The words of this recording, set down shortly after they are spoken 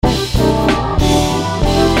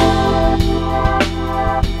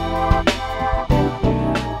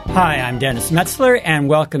I'm Dennis Metzler, and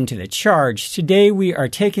welcome to The Charge. Today we are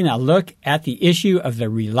taking a look at the issue of the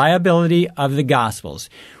reliability of the Gospels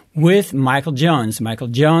with Michael Jones. Michael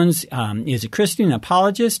Jones is a Christian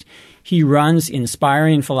apologist. He runs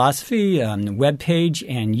Inspiring Philosophy, webpage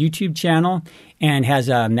and YouTube channel, and has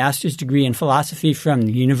a master's degree in philosophy from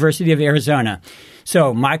the University of Arizona.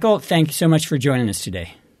 So, Michael, thank you so much for joining us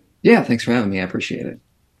today. Yeah, thanks for having me. I appreciate it.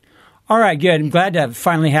 All right, good. I'm glad to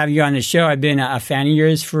finally have you on the show. I've been a fan of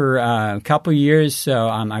yours for a couple years, so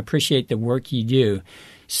I appreciate the work you do.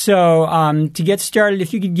 So to get started,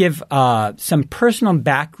 if you could give some personal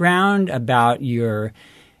background about your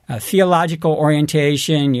theological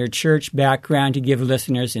orientation, your church background, to give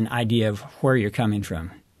listeners an idea of where you're coming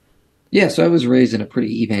from. Yeah, so I was raised in a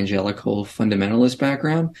pretty evangelical fundamentalist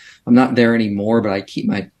background. I'm not there anymore, but I keep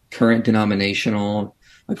my current denominational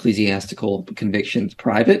ecclesiastical convictions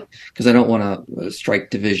private because I don't want to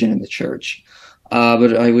strike division in the church.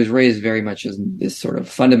 But I was raised very much as this sort of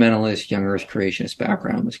fundamentalist, young earth creationist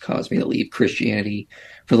background, which caused me to leave Christianity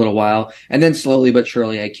for a little while. And then slowly but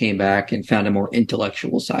surely I came back and found a more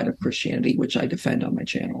intellectual side of Christianity, which I defend on my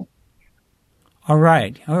channel. All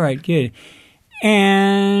right, good.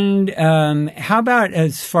 And how about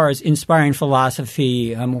as far as Inspiring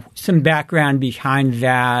Philosophy, some background behind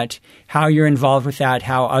that, how you're involved with that,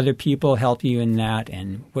 how other people help you in that,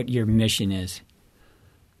 and what your mission is?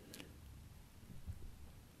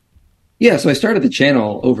 Yeah, so I started the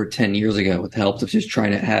channel over 10 years ago with the help of just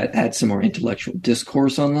trying to add some more intellectual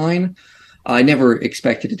discourse online. I never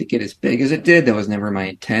expected it to get as big as it did. That was never my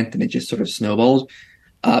intent, and it just sort of snowballed.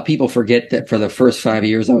 People forget that for the first 5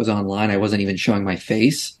 years I was online, I wasn't even showing my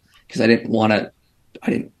face because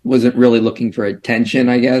wasn't really looking for attention,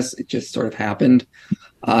 I guess. It just sort of happened.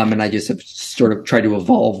 And I just have sort of tried to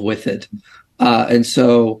evolve with it. And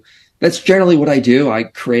so that's generally what I do. I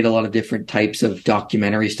create a lot of different types of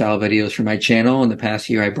documentary style videos for my channel. In the past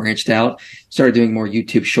year, I branched out, started doing more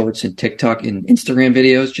YouTube shorts and TikTok and Instagram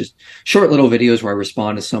videos, just short little videos where I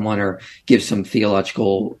respond to someone or give some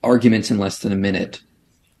theological arguments in less than a minute.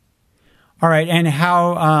 All right. And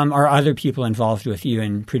how are other people involved with you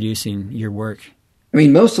in producing your work? I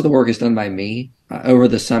mean, most of the work is done by me. Over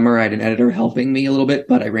the summer, I had an editor helping me a little bit,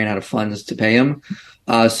 but I ran out of funds to pay him.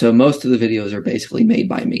 So most of the videos are basically made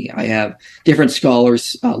by me. I have different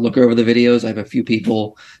scholars look over the videos. I have a few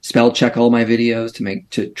people spell check all my videos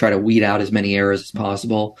to try to weed out as many errors as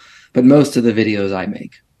possible. But most of the videos I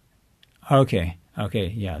make. Okay.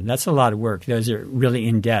 Yeah, that's a lot of work. Those are really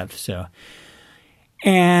in-depth, so...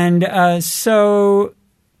 And so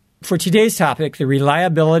for today's topic, the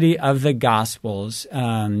reliability of the Gospels,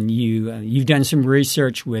 you've done some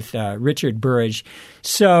research with Richard Burridge.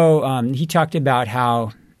 So he talked about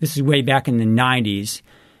how, this is way back in the 90s,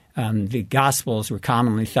 the Gospels were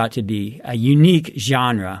commonly thought to be a unique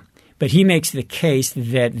genre, but he makes the case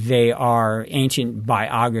that they are ancient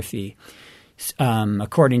biography,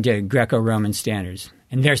 according to Greco-Roman standards.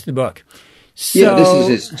 And there's the book. So, yeah, this is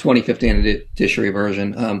his 2015 edition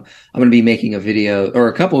version. I'm going to be making a video or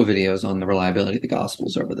a couple of videos on the reliability of the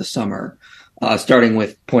Gospels over the summer, starting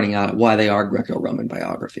with pointing out why they are Greco-Roman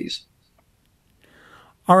biographies.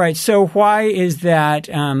 All right. So why is that?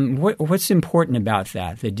 What's important about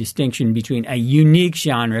that, the distinction between a unique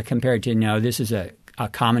genre compared to, no, this is a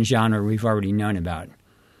common genre we've already known about?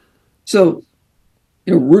 So,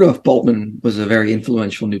 Rudolf Bultmann was a very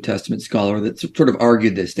influential New Testament scholar that sort of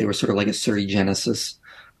argued this. They were sort of like a Surrey-Genesis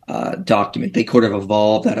document. They could have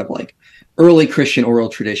evolved out of like early Christian oral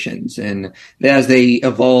traditions. And as they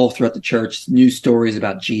evolved throughout the church, new stories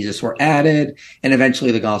about Jesus were added, and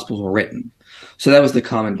eventually the Gospels were written. So that was the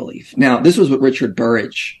common belief. Now, this was what Richard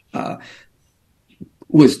Burridge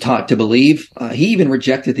was taught to believe. He even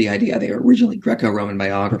rejected the idea they were originally Greco-Roman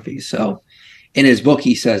biographies. So in his book,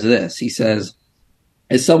 he says this. He says,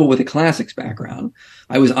 as someone with a classics background,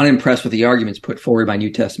 I was unimpressed with the arguments put forward by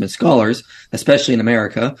New Testament scholars, especially in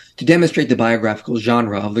America, to demonstrate the biographical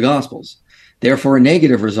genre of the Gospels. Therefore, a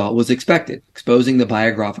negative result was expected, exposing the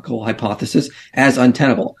biographical hypothesis as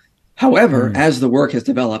untenable. However, as the work has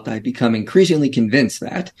developed, I've become increasingly convinced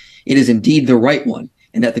that it is indeed the right one,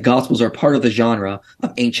 and that the Gospels are part of the genre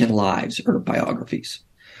of ancient lives or biographies.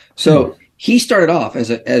 So, he started off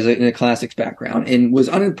in a classics background and was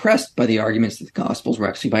unimpressed by the arguments that the Gospels were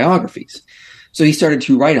actually biographies. So he started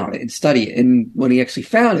to write on it and study it. And what he actually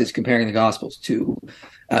found is comparing the Gospels to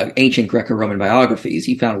ancient Greco-Roman biographies,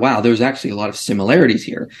 he found, wow, there's actually a lot of similarities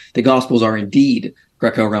here. The Gospels are indeed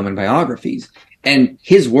Greco-Roman biographies. And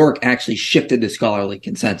his work actually shifted the scholarly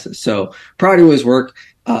consensus. So prior to his work,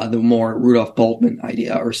 the more Rudolf Bultmann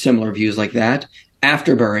idea or similar views like that.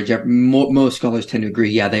 After Burridge, most scholars tend to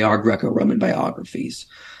agree, yeah, they are Greco-Roman biographies.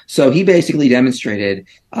 So he basically demonstrated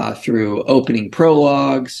through opening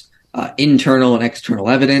prologues, internal and external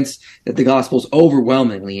evidence, that the Gospels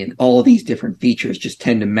overwhelmingly in all of these different features just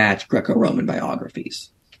tend to match Greco-Roman biographies.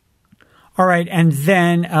 All right. And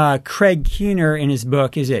then Craig Keener in his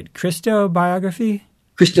book, is it Christobiography?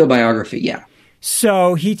 Christobiography, yeah.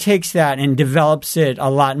 So he takes that and develops it a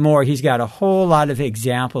lot more. He's got a whole lot of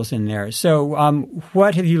examples in there. So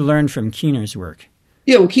what have you learned from Keener's work?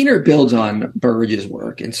 Yeah, well, Keener builds on Burridge's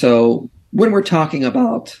work. And so when we're talking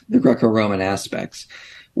about the Greco-Roman aspects,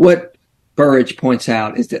 what Burridge points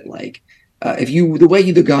out is that, like, the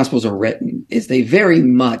way the Gospels are written is they very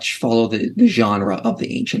much follow the genre of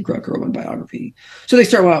the ancient Greco-Roman biography. So they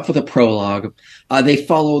start out with a prologue. They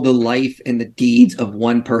follow the life and the deeds of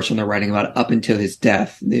one person they're writing about up until his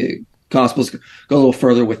death. The Gospels go a little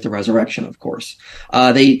further with the resurrection, of course.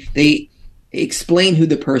 They explain who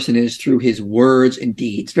the person is through his words and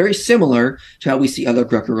deeds. Very similar to how we see other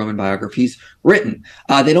Greco-Roman biographies written.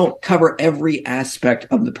 They don't cover every aspect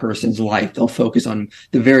of the person's life. They'll focus on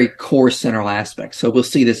the very core central aspects. So we'll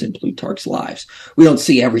see this in Plutarch's Lives. We don't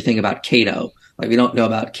see everything about Cato. Like, we don't know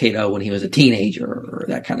about Cato when he was a teenager or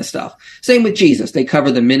that kind of stuff. Same with Jesus. They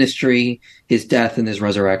cover the ministry, his death, and his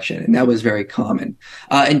resurrection. And that was very common.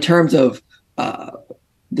 In terms of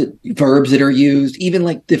the verbs that are used, even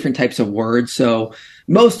like different types of words. So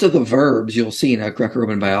most of the verbs you'll see in a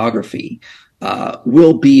Greco-Roman biography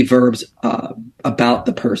will be verbs about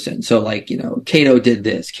the person. So, like, Cato did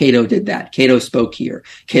this, Cato did that, Cato spoke here,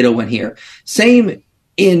 Cato went here. Same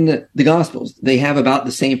in the Gospels. They have about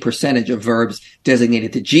the same percentage of verbs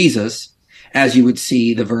designated to Jesus as you would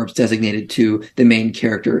see the verbs designated to the main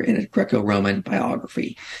character in a Greco-Roman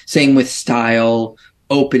biography. Same with style,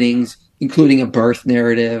 openings, including a birth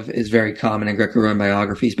narrative is very common in Greco-Roman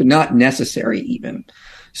biographies, but not necessary even.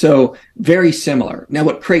 So very similar. Now,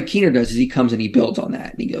 what Craig Keener does is he comes and he builds on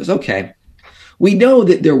that. And he goes, okay, we know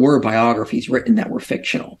that there were biographies written that were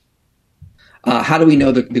fictional. How do we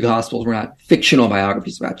know that the Gospels were not fictional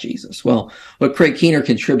biographies about Jesus? Well, what Craig Keener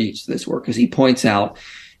contributes to this work is he points out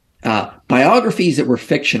biographies that were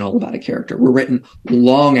fictional about a character were written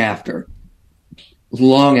long after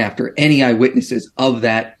any eyewitnesses of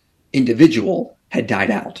that individual had died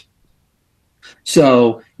out.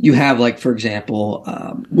 So you have, like, for example,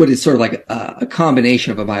 what is sort of like a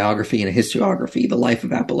combination of a biography and a historiography, the life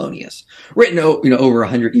of Apollonius, written over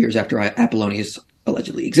 100 years after Apollonius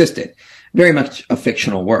allegedly existed. Very much a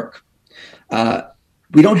fictional work.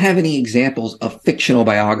 We don't have any examples of fictional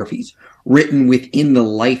biographies written within the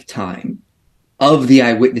lifetime of the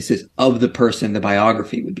eyewitnesses of the person the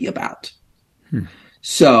biography would be about.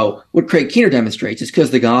 So what Craig Keener demonstrates is because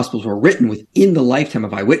the Gospels were written within the lifetime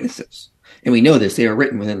of eyewitnesses, and we know this, they were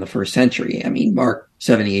written within the first century. I mean, Mark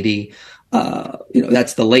 70 AD,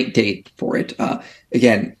 that's the late date for it.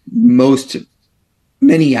 Again,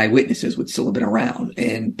 many eyewitnesses would still have been around,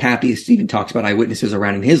 and Papias even talks about eyewitnesses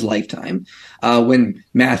around in his lifetime, when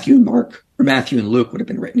Matthew and Luke would have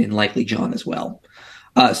been written, and likely John as well.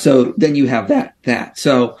 So then you have that.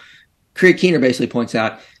 So Craig Keener basically points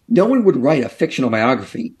out, no one would write a fictional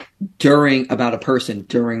biography about a person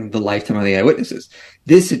during the lifetime of the eyewitnesses.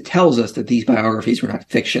 It tells us that these biographies were not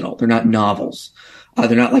fictional. They're not novels. They're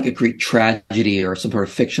not like a Greek tragedy or some sort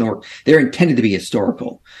of fictional work. They're intended to be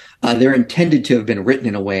historical. They're intended to have been written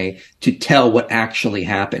in a way to tell what actually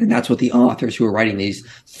happened. And that's what the authors who were writing these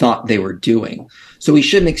thought they were doing. So we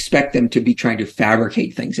shouldn't expect them to be trying to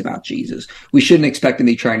fabricate things about Jesus. We shouldn't expect them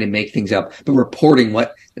to be trying to make things up, but reporting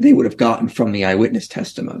what they would have gotten from the eyewitness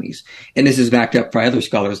testimonies. And this is backed up by other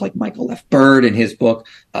scholars like Michael F. Bird in his book,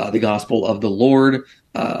 The Gospel of the Lord,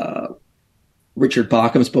 Richard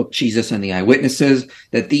Bauckham's book, Jesus and the Eyewitnesses,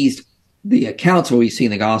 that the accounts what we see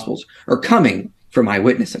in the Gospels are coming from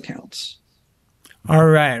eyewitness accounts. All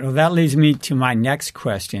right. Well, that leads me to my next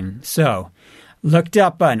question. So, looked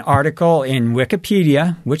up an article in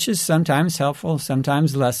Wikipedia, which is sometimes helpful,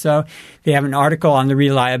 sometimes less so. They have an article on the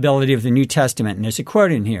reliability of the New Testament, and there's a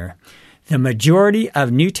quote in here. The majority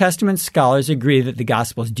of New Testament scholars agree that the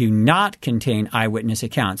Gospels do not contain eyewitness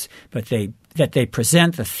accounts, but that they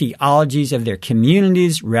present the theologies of their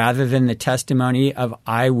communities rather than the testimony of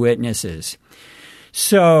eyewitnesses.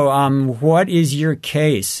 So, what is your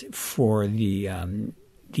case for the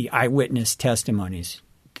eyewitness testimonies?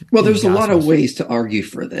 Well, there's a lot of ways to argue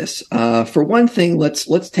for this. For one thing,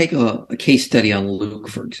 let's take a case study on Luke,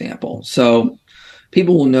 for example. So,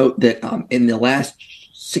 people will note that in the last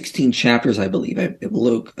 16 chapters, I believe, of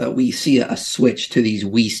Luke, we see a switch to these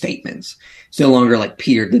we statements. It's no longer like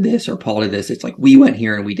Peter did this or Paul did this. It's like we went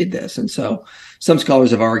here and we did this. And so some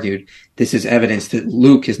scholars have argued this is evidence that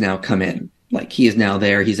Luke has now come in. Like, he is now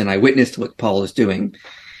there. He's an eyewitness to what Paul is doing.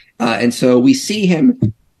 And so we see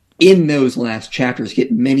him in those last chapters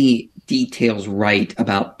get many details right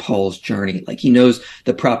about Paul's journey. Like he knows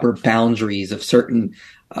the proper boundaries of certain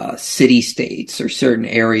city-states or certain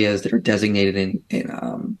areas that are designated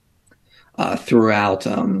throughout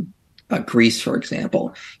Greece, for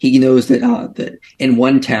example. He knows that in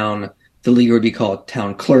one town, the leader would be called a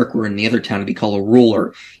town clerk, where in the other town would be called a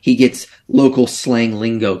ruler. He gets local slang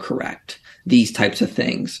lingo correct, these types of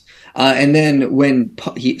things. And then when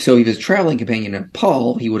he was a traveling companion of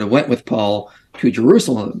Paul, he would have went with Paul to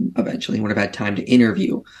Jerusalem eventually. He would have had time to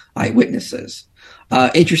interview eyewitnesses.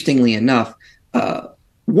 Interestingly enough,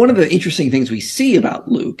 one of the interesting things we see about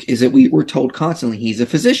Luke is that we're told constantly he's a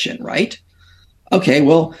physician, right? Okay,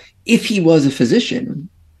 well, if he was a physician,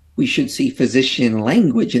 we should see physician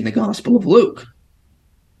language in the Gospel of Luke.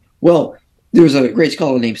 Well, there's a great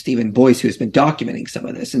scholar named Stephen Boyce who has been documenting some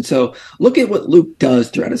of this. And so look at what Luke does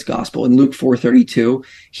throughout his Gospel. In Luke 4:32,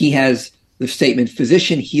 he has the statement,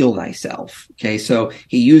 physician, heal thyself. Okay, so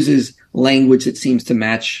he uses language that seems to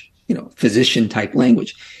match, physician type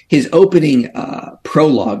language. His opening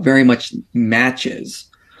prologue very much matches.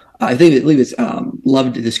 I believe it's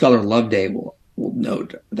the scholar Loveday will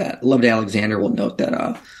note that, Loveday Alexander will note that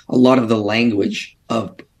a lot of the language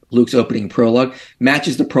of Luke's opening prologue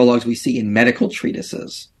matches the prologues we see in medical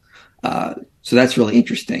treatises. So that's really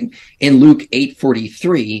interesting. In Luke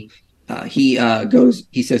 8:43,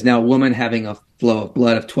 he says, now a woman having a flow of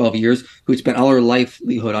blood of 12 years who had spent all her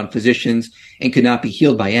livelihood on physicians and could not be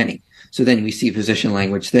healed by any. So then we see physician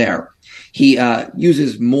language there. He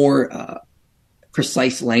uses more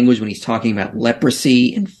precise language when he's talking about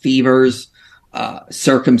leprosy and fevers,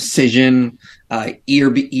 circumcision,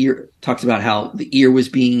 ear talks about how the ear was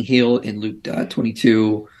being healed in Luke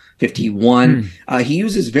 22:51. He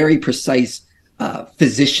uses very precise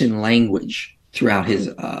physician language throughout his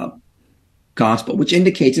gospel, which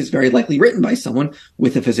indicates it's very likely written by someone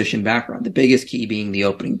with a physician background. The biggest key being the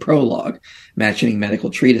opening prologue, mentioning medical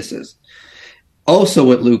treatises. Also,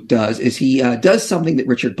 what Luke does is he does something that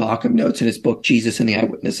Richard Bauckham notes in his book, Jesus and the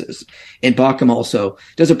Eyewitnesses. And Bauckham also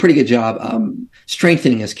does a pretty good job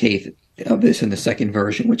strengthening his case of this in the second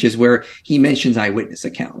version, which is where he mentions eyewitness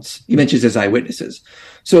accounts. He mentions his eyewitnesses.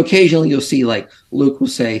 So occasionally you'll see like Luke will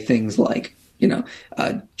say things like,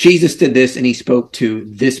 Jesus did this and he spoke to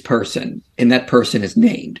this person and that person is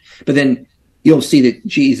named. But then you'll see that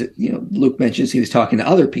Jesus, Luke mentions he was talking to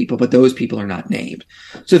other people, but those people are not named.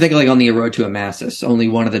 So think like on the road to Emmaus, only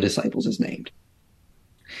one of the disciples is named.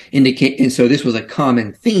 And so this was a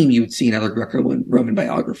common theme you would see in other Greco-Roman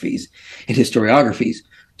biographies and historiographies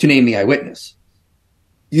to name the eyewitness.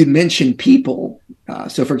 You'd mention people.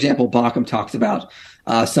 So for example, Bauckham talks about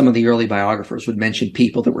some of the early biographers would mention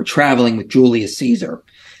people that were traveling with Julius Caesar.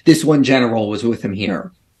 This one general was with him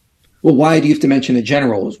here. Well, why do you have to mention the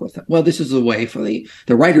general was with him? Well, this is a way for the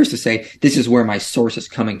writers to say, this is where my source is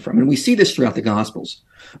coming from. And we see this throughout the Gospels.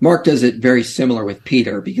 Mark does it very similar with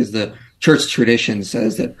Peter because the church tradition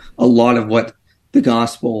says that a lot of what the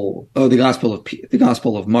Gospel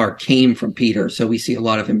of Mark came from Peter. So we see a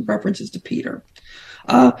lot of references to Peter.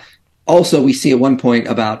 Also, we see at one point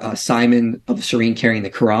about Simon of Cyrene carrying the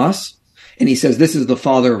cross. And he says, this is the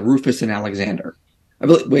father of Rufus and Alexander.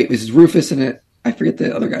 This is Rufus and I forget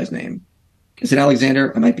the other guy's name. Is it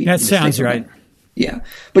Alexander? I might be. That sounds right. Yeah.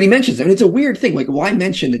 But he mentions them. And it's a weird thing. Like, why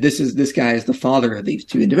mention that this guy is the father of these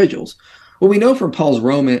two individuals? Well, we know from Paul's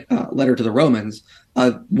Roman letter to the Romans,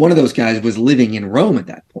 one of those guys was living in Rome at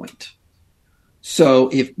that point. So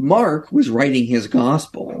if Mark was writing his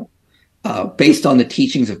gospel based on the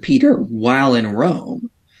teachings of Peter while in Rome,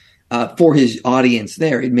 for his audience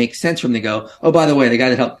there, it makes sense for him to go, oh, by the way, the guy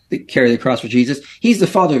that helped carry the cross for Jesus, he's the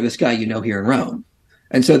father of this guy here in Rome.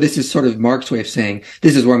 And so this is sort of Mark's way of saying,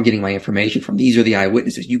 this is where I'm getting my information from. These are the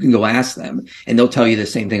eyewitnesses. You can go ask them, and they'll tell you the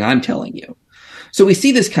same thing I'm telling you. So we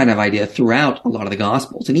see this kind of idea throughout a lot of the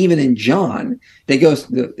Gospels. And even in John, it goes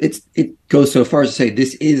so far as to say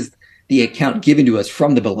this is the account given to us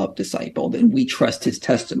from the beloved disciple, and we trust his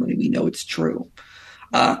testimony. We know it's true.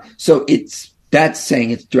 So that's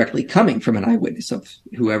saying it's directly coming from an eyewitness of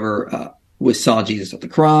whoever saw Jesus at the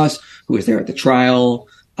cross, who was there at the trial,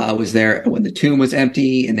 was there when the tomb was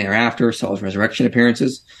empty, and thereafter saw his resurrection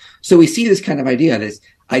appearances. So we see this kind of idea, this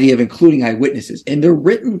idea of including eyewitnesses. And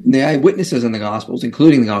the eyewitnesses in the Gospels,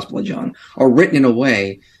 including the Gospel of John, are written in a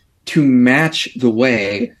way to match the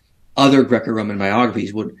way other Greco-Roman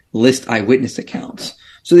biographies would list eyewitness accounts.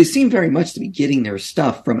 So they seem very much to be getting their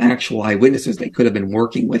stuff from actual eyewitnesses they could have been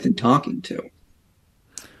working with and talking to.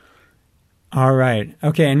 All right.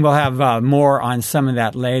 Okay, and we'll have more on some of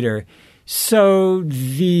that later. So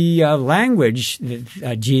the language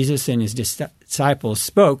that Jesus and his disciples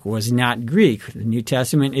spoke was not Greek. The New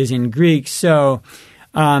Testament is in Greek, so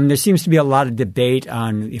there seems to be a lot of debate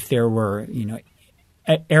on if there were,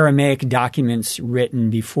 Aramaic documents written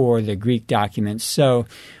before the Greek documents. So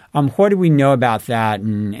what do we know about that,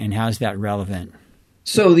 and how is that relevant?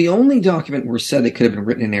 So the only document we're said that could have been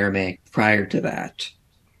written in Aramaic prior to that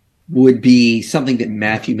would be something that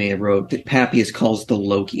Matthew may have wrote that Papias calls the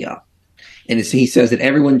Logia. And he says that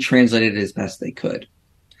everyone translated it as best they could.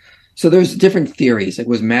 So there's different theories. Like,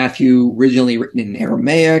 was Matthew originally written in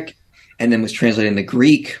Aramaic and then was translated into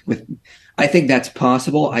Greek? I think that's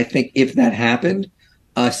possible. I think if that happened,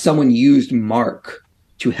 someone used Mark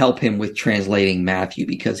to help him with translating Matthew,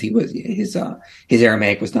 because his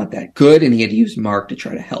Aramaic was not that good, and he had used Mark to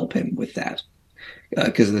try to help him with that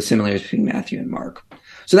because of the similarities between Matthew and Mark.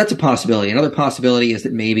 So that's a possibility. Another possibility is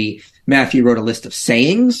that maybe Matthew wrote a list of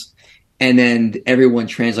sayings, and then everyone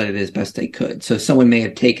translated it as best they could. So someone may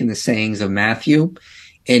have taken the sayings of Matthew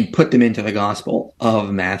and put them into the Gospel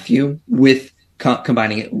of Matthew with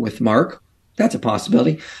combining it with Mark. That's a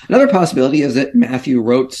possibility. Another possibility is that Matthew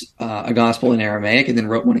wrote a Gospel in Aramaic and then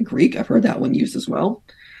wrote one in Greek. I've heard that one used as well.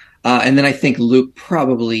 And then I think Luke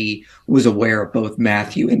probably was aware of both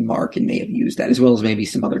Matthew and Mark and may have used that, as well as maybe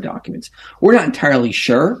some other documents. We're not entirely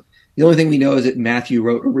sure. The only thing we know is that Matthew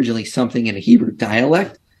wrote originally something in a Hebrew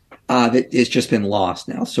dialect that has just been lost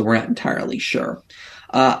now, so we're not entirely sure.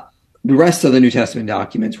 The rest of the New Testament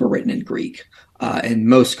documents were written in Greek, and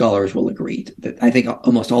most scholars will agree that. I think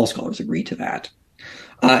almost all scholars agree to that.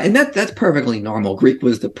 And that's perfectly normal. Greek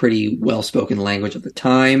was the pretty well-spoken language of the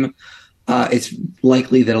time. It's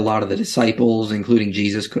likely that a lot of the disciples, including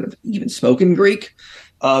Jesus, could have even spoken Greek.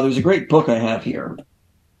 There's a great book I have here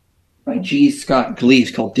by G. Scott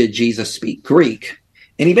Gleaves called Did Jesus Speak Greek?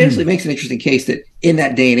 And he basically makes an interesting case that in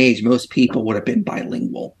that day and age, most people would have been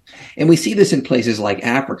bilingual. And we see this in places like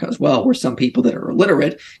Africa as well, where some people that are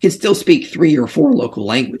illiterate can still speak 3 or 4 local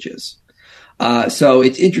languages. So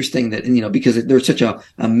it's interesting that, because there's such a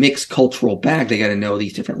mixed cultural bag, they got to know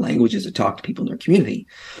these different languages to talk to people in their community.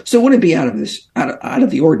 So it wouldn't be out of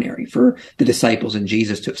the ordinary for the disciples and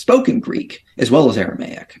Jesus to have spoken Greek as well as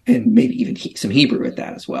Aramaic, and maybe even some Hebrew at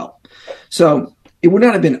that as well. So it would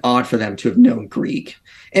not have been odd for them to have known Greek.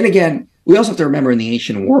 And again, we also have to remember in the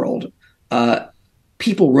ancient world,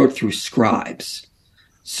 people wrote through scribes.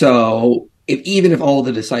 So even if all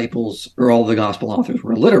the disciples or all the gospel authors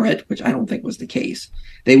were illiterate, which I don't think was the case,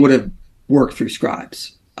 they would have worked through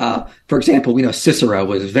scribes. For example, we know Cicero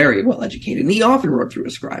was very well educated, and he often wrote through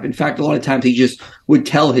a scribe. In fact, a lot of times he just would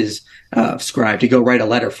tell his scribe to go write a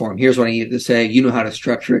letter for him. Here's what I needed to say. You know how to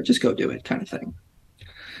structure it. Just go do it, kind of thing.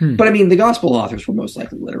 But the gospel authors were most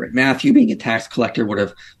likely literate. Matthew, being a tax collector, would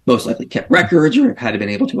have most likely kept records or had been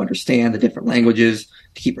able to understand the different languages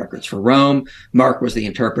to keep records for Rome. Mark was the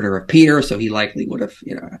interpreter of Peter, so he likely would have,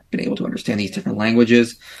 been able to understand these different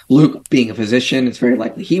languages. Luke, being a physician, it's very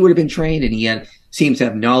likely he would have been trained, and he seems to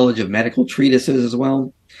have knowledge of medical treatises as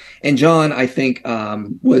well. And John, I think,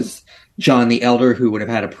 was John the Elder, who would have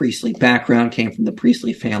had a priestly background, came from the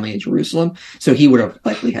priestly family in Jerusalem, so he would have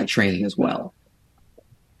likely had training as well.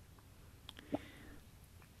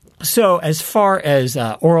 So as far as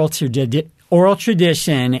oral tradition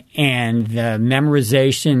and the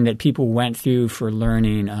memorization that people went through for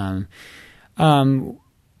learning,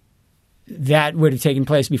 that would have taken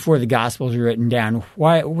place before the Gospels were written down.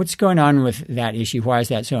 What's going on with that issue? Why is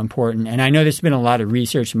that so important? And I know there's been a lot of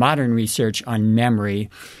research, modern research, on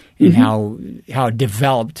memory and how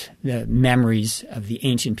developed the memories of the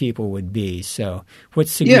ancient people would be. So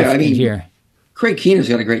what's significant here? Craig Keener's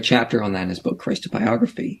got a great chapter on that in his book,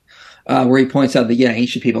 Christobiography, where he points out that,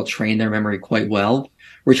 ancient people trained their memory quite well.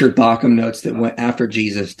 Richard Bauckham notes that after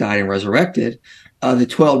Jesus died and resurrected, the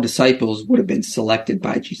 12 disciples would have been selected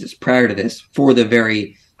by Jesus prior to this for the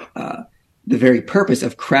very purpose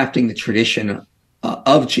of crafting the tradition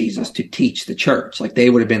of Jesus to teach the church. Like, they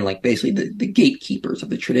would have been basically the gatekeepers of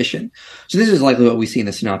the tradition. So this is likely what we see in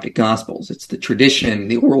the Synoptic Gospels. It's the tradition,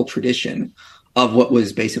 the oral tradition of what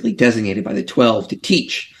was basically designated by the 12 to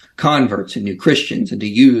teach converts and new Christians and to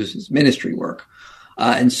use as ministry work.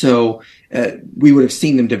 And so we would have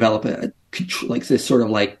seen them develop this sort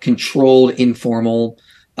of controlled, informal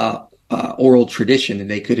oral tradition that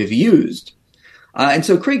they could have used. And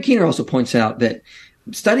so Craig Keener also points out that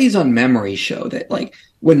studies on memory show that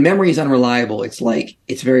when memory is unreliable, it's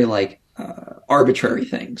very arbitrary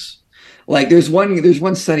things. There's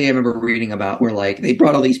one study I remember reading about where they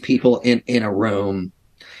brought all these people in a room,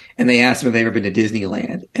 and they asked them if they'd ever been to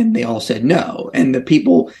Disneyland, and they all said no. And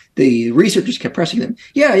the researchers kept pressing them.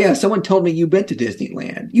 Yeah, someone told me you've been to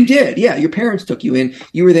Disneyland. You did. Yeah, your parents took you in.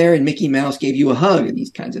 You were there and Mickey Mouse gave you a hug and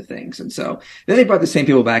these kinds of things. And so then they brought the same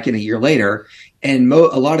people back in a year later, and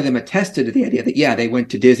a lot of them attested to the idea that, yeah, they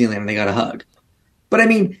went to Disneyland and they got a hug. But I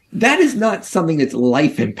mean, that is not something that's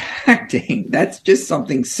life impacting. That's just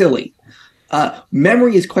something silly.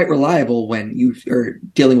 Memory is quite reliable when you are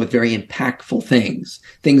dealing with very impactful things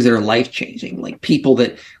that are life-changing, like people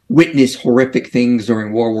that witness horrific things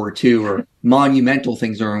during World War II or monumental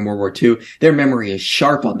things during World War II. Their memory is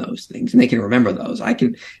sharp on those things, and they can remember those.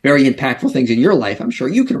 Very impactful things in your life, I'm sure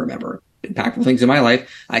you can remember. Impactful things in my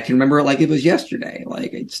life, I can remember it like it was yesterday.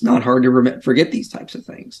 Like, it's not hard to forget these types of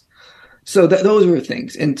things. So those are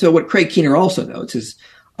things. And so what Craig Keener also notes is,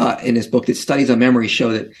 in his book, that studies on memory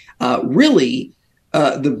show that really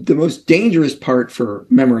the most dangerous part for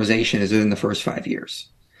memorization is in the first 5 years.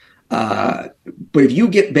 But if you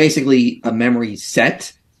get basically a memory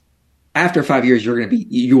set, after 5 years,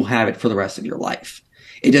 you'll have it for the rest of your life.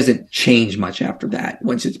 It doesn't change much after that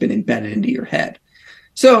once it's been embedded into your head.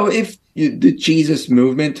 So if the Jesus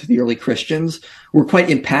movement, the early Christians, were quite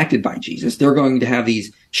impacted by Jesus, they're going to have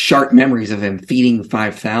these sharp memories of him feeding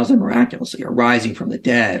 5,000 miraculously, or rising from the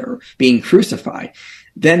dead, or being crucified.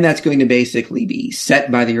 Then that's going to basically be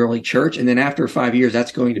set by the early church. And then after 5 years,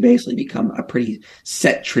 that's going to basically become a pretty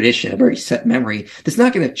set tradition, a very set memory that's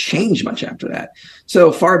not going to change much after that.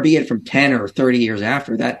 So far be it from 10 or 30 years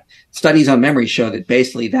after that, studies on memory show that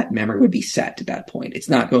basically that memory would be set at that point. It's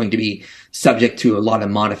not going to be subject to a lot of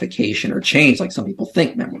modification or change like some people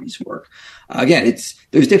think memories work. Again,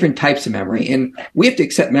 there's different types of memory, and we have to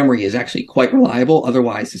accept memory is actually quite reliable.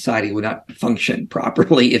 Otherwise, society would not function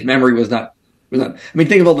properly if memory was not. I mean,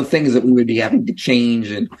 think of all the things that we would be having to change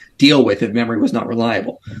and deal with if memory was not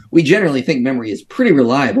reliable. We generally think memory is pretty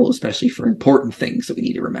reliable, especially for important things that we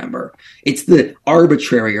need to remember. It's the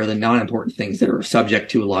arbitrary or the non-important things that are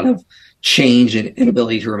subject to a lot of change and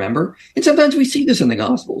inability to remember. And sometimes we see this in the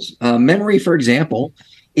Gospels. Memory, for example,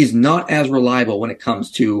 is not as reliable when it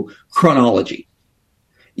comes to chronology.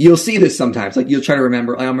 You'll see this sometimes. Like, you'll try to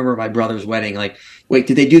remember. I remember my brother's wedding. Like, wait,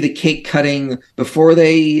 did they do the cake cutting before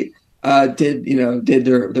they did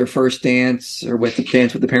their first dance, or with the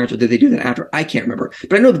dance with the parents, or did they do that after? I can't remember,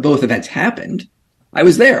 but I know that both events happened. I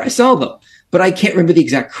was there. I saw them, but I can't remember the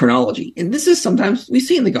exact chronology. And this is sometimes we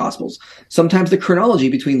see in the Gospels. Sometimes the chronology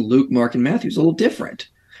between Luke, Mark, and Matthew is a little different,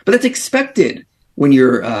 but that's expected when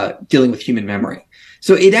you're dealing with human memory.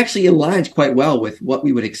 So it actually aligns quite well with what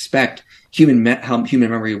we would expect how human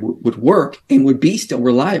memory would work, and would be still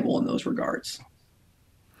reliable in those regards.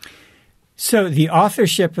 So the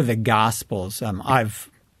authorship of the Gospels, I've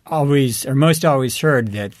most always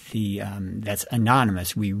heard that that's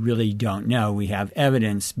anonymous. We really don't know. We have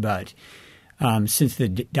evidence, but since the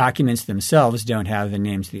documents themselves don't have the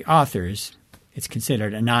names of the authors, it's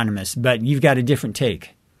considered anonymous. But you've got a different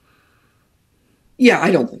take. Yeah,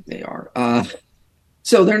 I don't think they are.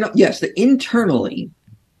 So they're not. Yes, internally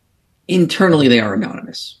they are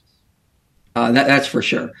anonymous. That's for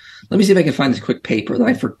sure. Let me see if I can find this quick paper that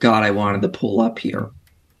I forgot I wanted to pull up here.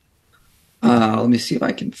 Let me see if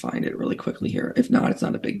I can find it really quickly here. If not, it's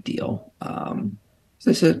not a big deal. Is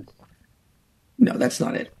this it? No, that's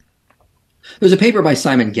not it. There's a paper by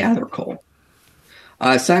Simon Gathercole.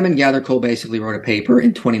 Simon Gathercole basically wrote a paper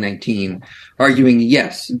in 2019 arguing,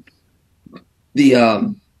 yes,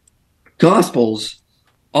 the Gospels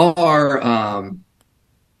are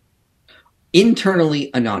internally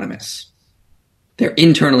anonymous. They're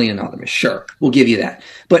internally anonymous, sure, we'll give you that.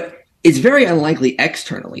 But it's very unlikely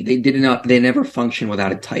externally. They never function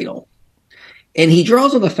without a title. And he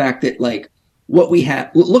draws on the fact that, like, what we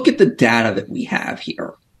have, look at the data that we have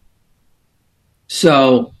here.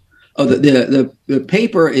 So, the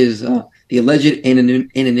paper is the alleged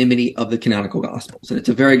anonymity of the canonical Gospels. And it's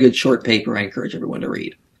a very good short paper I encourage everyone to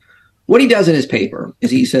read. What he does in his paper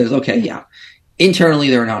is he says, okay, yeah,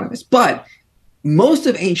 internally they're anonymous, but most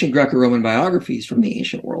of ancient Greco-Roman biographies from the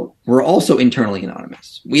ancient world were also internally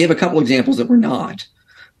anonymous. We have a couple examples that were not,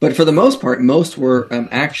 but for the most part, most were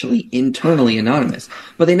actually internally anonymous,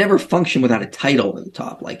 but they never function without a title at the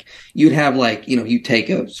top. Like, you'd have, like, you take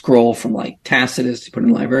a scroll from, like, Tacitus, you put it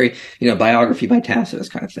in the library, biography by Tacitus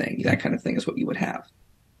kind of thing. That kind of thing is what you would have.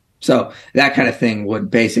 So that kind of thing would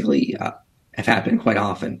basically have happened quite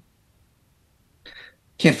often.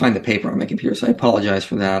 Can't find the paper on my computer, so I apologize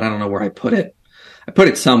for that. I don't know where I put it. I put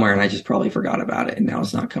it somewhere and I just probably forgot about it, and now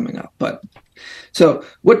it's not coming up. But so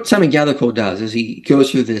what Simon Gathercole does is he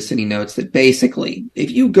goes through this and he notes that basically,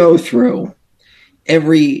 if you go through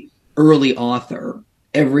every early author,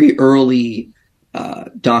 every early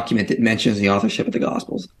document that mentions the authorship of the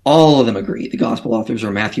Gospels. All of them agree the Gospel authors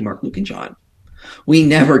are Matthew, Mark, Luke, and John. We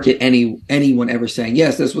never get anyone ever saying,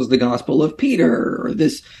 yes, this was the Gospel of Peter, or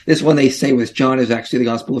this one they say was John is actually the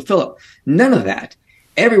Gospel of Philip. None of that.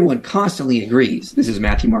 Everyone constantly agrees this is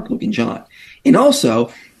Matthew, Mark, Luke, and John. And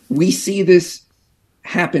also, we see this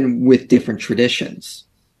happen with different traditions.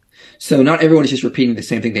 So not everyone is just repeating the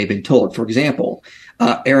same thing they've been told. For example,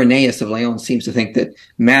 Irenaeus of Lyon seems to think that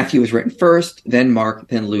Matthew was written first, then Mark,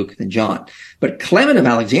 then Luke, then John. But Clement of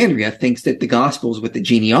Alexandria thinks that the Gospels with the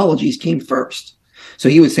genealogies came first. So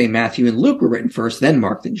he would say Matthew and Luke were written first, then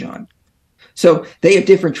Mark, then John. So they have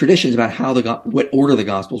different traditions about how what order the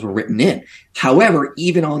Gospels were written in. However,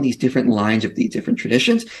 even on these different lines of these different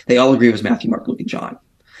traditions, they all agree it was Matthew, Mark, Luke, and John.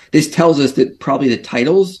 This tells us that probably the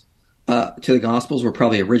titles to the Gospels were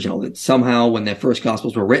probably original, that somehow when the first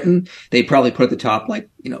Gospels were written, they probably put at the top, like,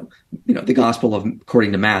 the Gospel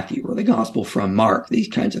according to Matthew, or the Gospel from Mark, these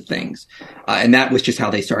kinds of things. And that was just how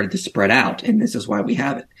they started to spread out. And this is why we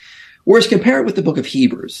have it. Whereas compare it with the book of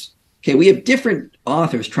Hebrews. Okay, we have different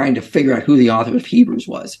authors trying to figure out who the author of Hebrews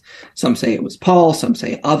was. Some say it was Paul, some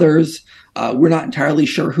say others. We're not entirely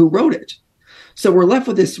sure who wrote it. So we're left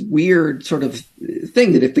with this weird sort of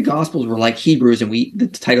thing that if the Gospels were like Hebrews and the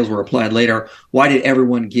titles were applied later, why did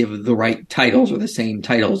everyone give the right titles or the same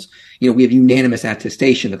titles? We have unanimous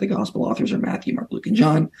attestation that the Gospel authors are Matthew, Mark, Luke, and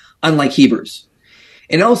John, unlike Hebrews.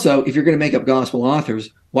 And also, if you're going to make up Gospel authors,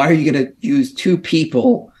 why are you going to use two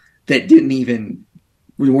people that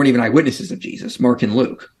weren't even eyewitnesses of Jesus, Mark and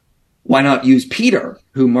Luke? Why not use Peter,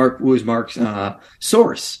 who was Mark's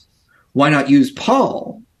source? Why not use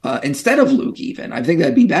Paul instead of Luke even? I think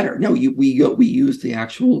that'd be better. No, we use the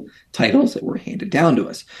actual titles that were handed down to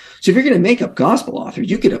us. So if you're going to make up gospel authors,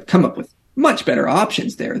 you could have come up with much better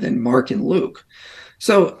options there than Mark and Luke.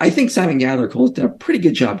 So I think Simon Gathercole has done a pretty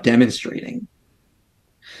good job demonstrating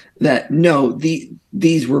that no,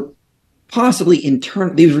 these were possibly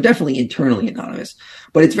these were definitely internally anonymous,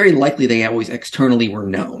 but it's very likely they always externally were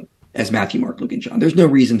known as Matthew, Mark, Luke, and John. There's no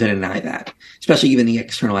reason to deny that, especially even the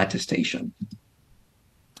external attestation.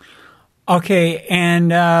 Okay, and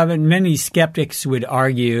many skeptics would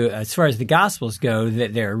argue, as far as the Gospels go,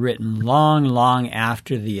 that they're written long, long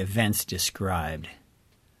after the events described.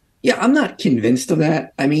 Yeah, I'm not convinced of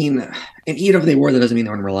that. I mean, and even if they were, that doesn't mean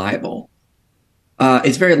they're unreliable.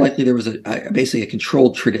 It's very likely there was basically a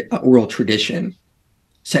controlled oral tradition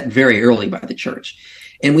set very early by the church.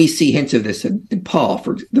 And we see hints of this in Paul.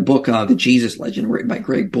 For the book, The Jesus Legend, written by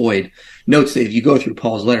Greg Boyd, notes that if you go through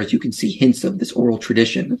Paul's letters, you can see hints of this oral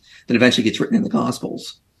tradition that eventually gets written in the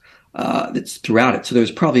Gospels that's throughout it. So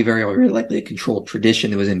there's probably very, very likely a controlled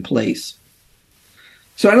tradition that was in place.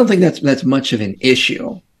 So I don't think that's much of an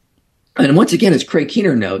issue. And once again, as Craig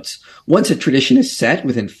Keener notes, once a tradition is set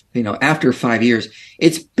within, after 5 years,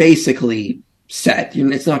 it's basically set.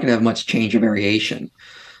 It's not going to have much change or variation.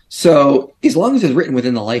 So as long as it's written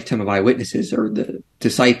within the lifetime of eyewitnesses or the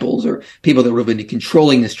disciples or people that would have been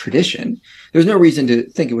controlling this tradition, there's no reason to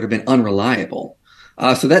think it would have been unreliable.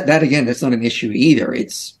 So that again, that's not an issue either.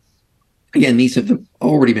 It's, again, these have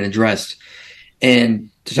already been addressed. And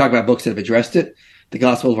to talk about books that have addressed it, The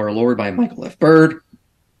Gospel of Our Lord by Michael F. Bird,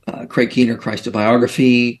 Craig Keener, Christ a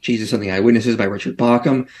Biography, Jesus and the Eyewitnesses by Richard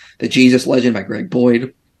Bauckham, The Jesus Legend by Greg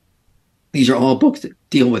Boyd. These are all books that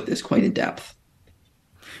deal with this quite in depth.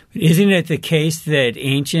 Isn't it the case that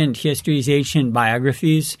ancient histories, ancient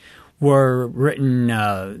biographies were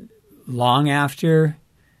written long after,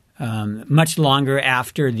 much longer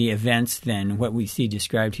after the events than what we see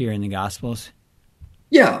described here in the Gospels?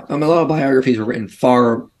 Yeah, a lot of biographies were written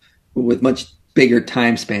with much bigger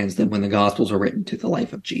time spans than when the Gospels were written to the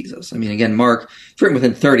life of Jesus. I mean, again, Mark, it's written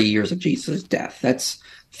within 30 years of Jesus' death. That's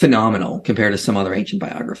phenomenal compared to some other ancient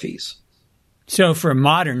biographies. So for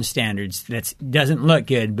modern standards, that doesn't look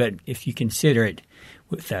good, but if you consider it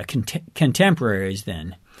with contemporaries,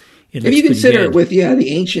 then it looks if you consider good. It with the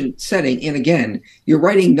ancient setting, and again, you're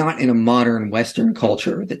writing not in a modern Western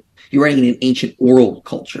culture, that you're writing in an ancient oral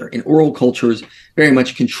culture, and oral cultures very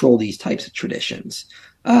much control these types of traditions.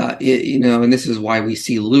 And this is why we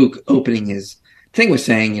see Luke opening his thing with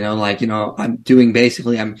saying, I'm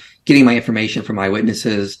getting my information from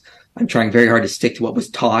eyewitnesses. I'm trying very hard to stick to what was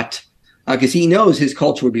taught. Because he knows his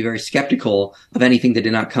culture would be very skeptical of anything that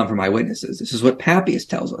did not come from eyewitnesses. This is what Papias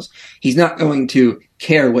tells us. He's not going to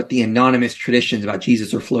care what the anonymous traditions about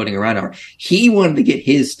Jesus are floating around are. He wanted to get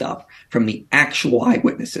his stuff from the actual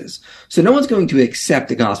eyewitnesses. So no one's going to accept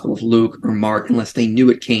the Gospel of Luke or Mark unless they knew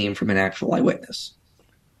it came from an actual eyewitness.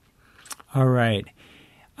 All right.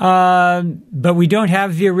 But we don't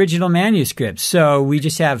have the original manuscripts. So we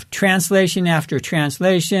just have translation after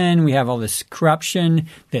translation. We have all this corruption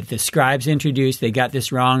that the scribes introduced. They got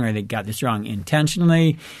this wrong, or they got this wrong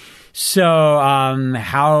intentionally. So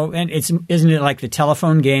isn't it like the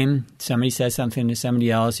telephone game? Somebody says something to somebody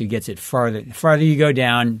else who gets it farther. The farther you go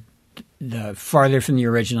down, the farther from the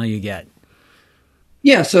original you get.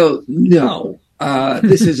 Yeah, so no.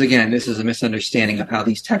 This is a misunderstanding of how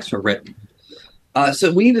these texts were written.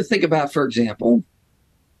 So we need to think about, for example,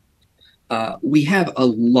 we have a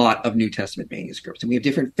lot of New Testament manuscripts, and we have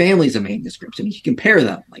different families of manuscripts, and you can compare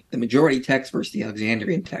them, like the majority text versus the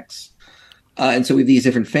Alexandrian texts. And so we have these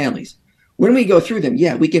different families. When we go through them,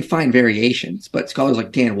 yeah, we can find variations, but scholars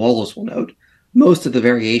like Dan Wallace will note most of the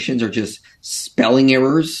variations are just spelling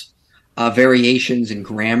errors, variations in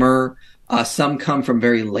grammar. Some come from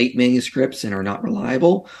very late manuscripts and are not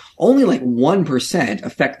reliable. Only like 1%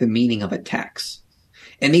 affect the meaning of a text.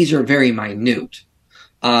 And these are very minute.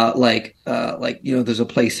 There's a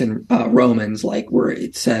place in Romans, like where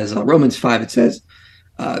it says, Romans 5, it says,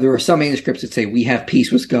 there are some manuscripts that say we have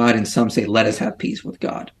peace with God, and some say let us have peace with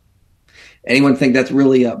God. Anyone think that's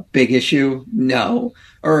really a big issue? No.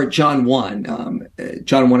 Or John 1, I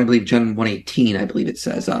believe, John 1:18, I believe it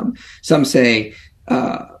says. Some say,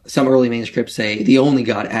 some early manuscripts say the only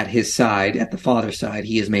God at his side, at the Father's side,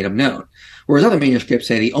 he has made him known. Whereas other manuscripts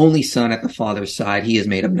say the only Son at the Father's side, he has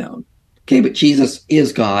made him known. Okay, but Jesus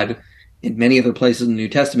is God in many other places in the New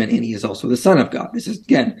Testament, and he is also the Son of God. This is,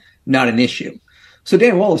 again, not an issue. So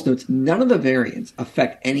Dan Wallace notes none of the variants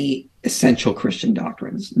affect any essential Christian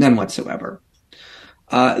doctrines, none whatsoever.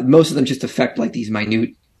 Most of them just affect like these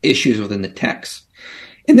minute issues within the text.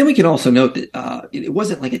 And then we can also note that it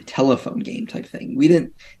wasn't like a telephone game type thing.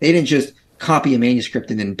 They didn't just copy a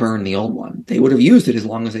manuscript and then burn the old one. They would have used it as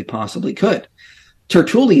long as they possibly could.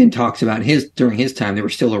 Tertullian talks about during his time, there were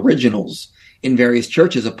still originals in various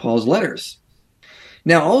churches of Paul's letters.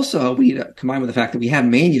 Now, also, we combine with the fact that we have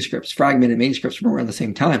manuscripts, fragmented manuscripts from around the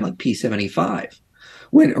same time, like P75,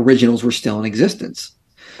 when originals were still in existence.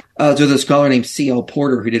 There's a scholar named C.L.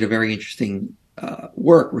 Porter who did a very interesting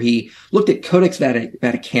work where he looked at Codex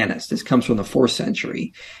Vaticanus. This comes from the 4th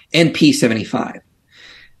century, and P75.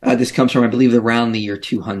 This comes from, I believe, around the year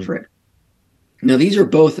 200. Now, these are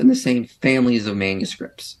both in the same families of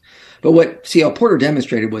manuscripts. But what C.L. Porter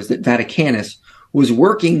demonstrated was that Vaticanus was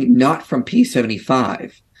working not from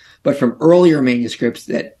P75, but from earlier manuscripts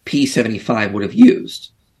that P75 would have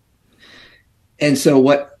used. And so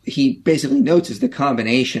what he basically notes is the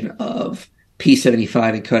combination of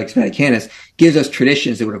P75 and Codex Vaticanus gives us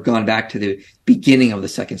traditions that would have gone back to the beginning of the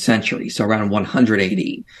 2nd century, so around 100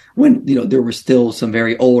 AD, when there were still some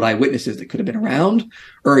very old eyewitnesses that could have been around,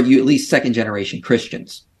 or at least 2nd generation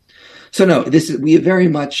Christians. So no, we very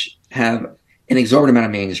much have an exorbitant amount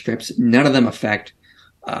of manuscripts. None of them affect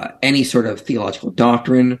any sort of theological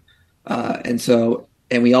doctrine.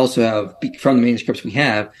 And we also have, from the manuscripts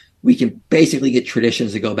we can basically get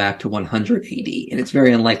traditions that go back to 100 AD. And it's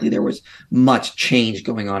very unlikely there was much change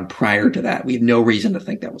going on prior to that. We have no reason to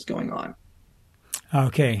think that was going on.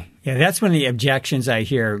 Okay. Yeah, that's one of the objections I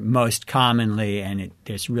hear most commonly, and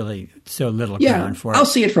there's really so little ground for it. I'll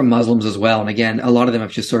see it from Muslims as well. And again, a lot of them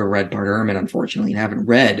have just sort of read Bart Ehrman, unfortunately, and haven't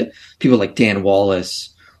read people like Dan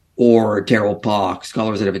Wallace or Darrell Bock,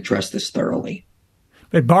 scholars that have addressed this thoroughly.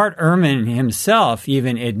 But Bart Ehrman himself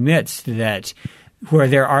even admits that where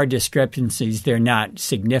there are discrepancies, they're not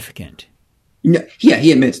significant. No, yeah,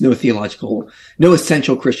 he admits no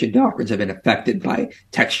essential Christian doctrines have been affected by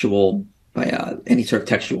any sort of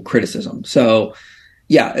textual criticism. So,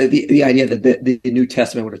 yeah, the idea that the New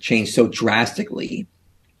Testament would have changed so drastically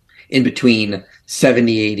in between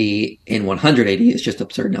 70 AD and 100 AD is just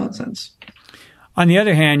absurd nonsense. On the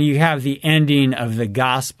other hand, you have the ending of the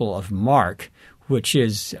Gospel of Mark, which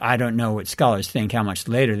is, I don't know what scholars think, how much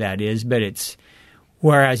later that is, but it's,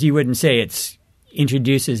 whereas you wouldn't say it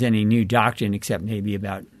introduces any new doctrine except maybe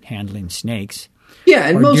about handling snakes. Yeah,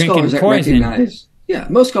 and most scholars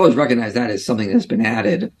recognize that as something that's been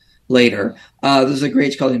added later. There's a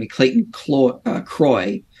great scholar named Clayton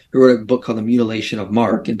Croy who wrote a book called The Mutilation of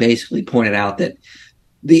Mark and basically pointed out that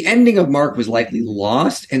the ending of Mark was likely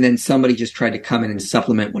lost, and then somebody just tried to come in and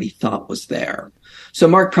supplement what he thought was there. So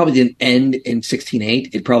Mark probably didn't end in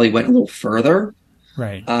 16:8. It probably went a little further.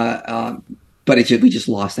 Right. But we just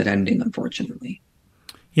lost that ending, unfortunately.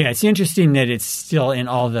 Yeah, it's interesting that it's still in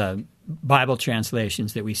all the Bible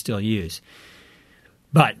translations that we still use.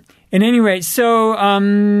 But at any rate, so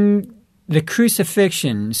the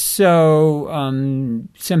crucifixion. So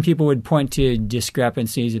some people would point to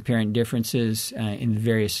discrepancies, apparent differences in the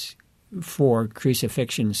various 4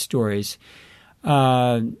 crucifixion stories.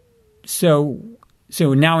 So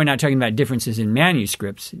now we're not talking about differences in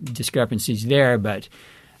manuscripts, discrepancies there, but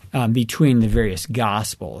between the various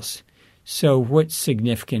Gospels. So what's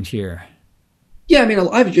significant here? Yeah, I mean,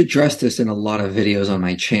 I've addressed this in a lot of videos on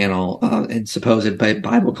my channel, and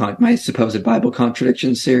my supposed Bible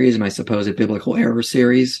contradiction series, my supposed biblical error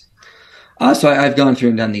series. So I've gone through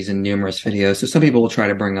and done these in numerous videos. So some people will try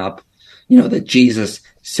to bring up, that Jesus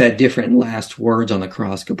said different last words on the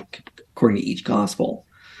cross according to each gospel.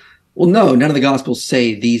 Well, no, none of the gospels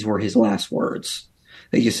say these were his last words.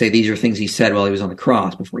 They just say these are things he said while he was on the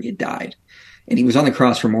cross before he had died. And he was on the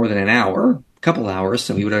cross for more than an hour, a couple hours,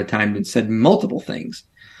 so he would have time and said multiple things.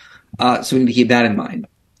 So we need to keep that in mind.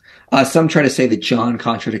 Some try to say that John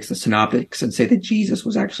contradicts the synoptics and say that Jesus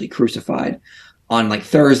was actually crucified on like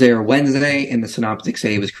Thursday or Wednesday, and the synoptics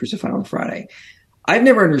say he was crucified on Friday. I've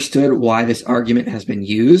never understood why this argument has been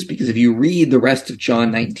used, because if you read the rest of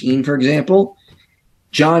John 19, for example,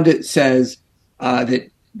 John says that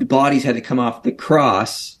the bodies had to come off the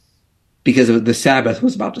cross because the Sabbath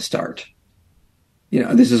was about to start.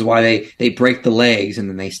 This is why they break the legs and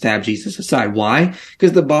then they stab Jesus aside. Why?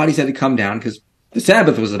 Because the bodies had to come down because the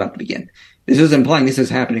Sabbath was about to begin. This is implying this is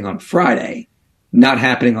happening on Friday, not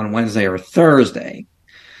happening on Wednesday or Thursday.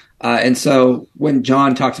 And so when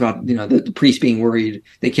John talks about, the priests being worried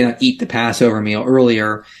they cannot eat the Passover meal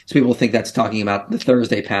earlier, so people think that's talking about the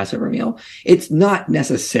Thursday Passover meal. It's not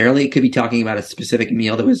necessarily. It could be talking about a specific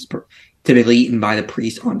meal that was typically eaten by the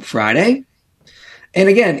priest on Friday. And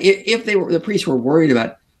again, if the priests were worried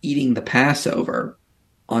about eating the Passover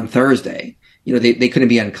on Thursday, they couldn't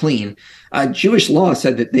be unclean. Jewish law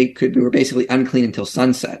said that they were basically unclean until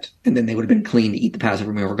sunset, and then they would have been clean to eat the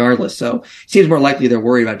Passover meal regardless. So it seems more likely they're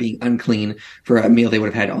worried about being unclean for a meal they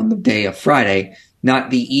would have had on the day of Friday,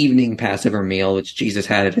 not the evening Passover meal, which Jesus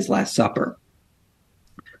had at his Last Supper.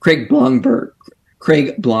 Craig Blomberg,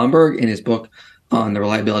 in his book on the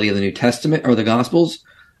reliability of the New Testament or the Gospels,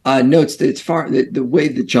 notes that the way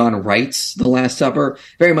that John writes the Last Supper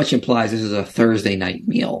very much implies this is a Thursday night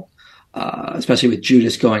meal. Especially with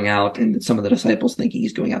Judas going out and some of the disciples thinking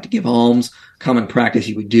he's going out to give alms, common practice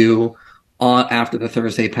he would do after the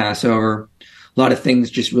Thursday Passover. A lot of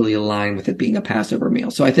things just really align with it being a Passover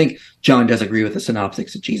meal. So I think John does agree with the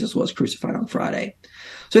synoptics that Jesus was crucified on Friday.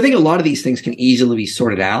 So I think a lot of these things can easily be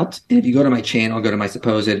sorted out. And if you go to my channel, go to my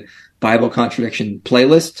supposed Bible contradiction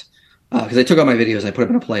playlist, because I took all my videos and I put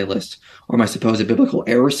them in a playlist, or my supposed biblical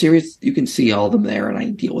error series, you can see all of them there, and I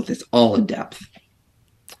deal with this all in depth.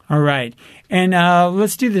 All right. And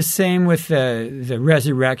let's do the same with the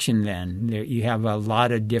resurrection then. You have a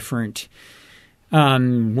lot of different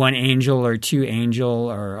one angel or two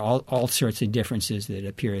angel or all sorts of differences that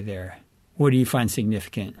appear there. What do you find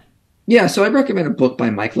significant? Yeah, so I recommend a book by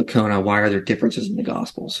Mike Licona, Why Are There Differences in the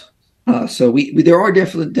Gospels? So there are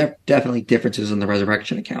definitely differences in the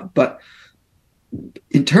resurrection account. But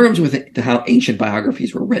in terms with how ancient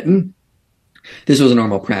biographies were written, this was a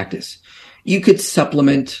normal practice. You could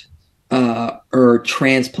supplement or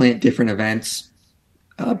transplant different events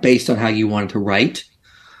based on how you wanted to write.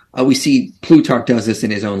 We see Plutarch does this in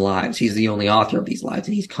his own lives. He's the only author of these lives,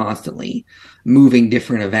 and he's constantly moving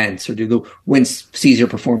different events. Or when Caesar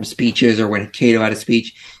performed speeches or when Cato had a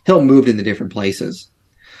speech, he'll move into different places.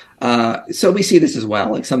 So we see this as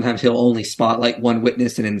well. Like sometimes he'll only spotlight one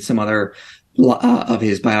witness, and in some other of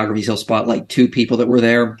his biographies, he'll spotlight two people that were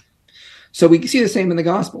there. So we can see the same in the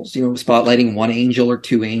Gospels, spotlighting one angel or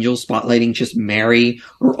two angels, spotlighting just Mary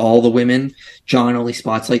or all the women. John only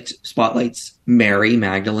spotlights Mary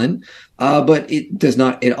Magdalene, but it does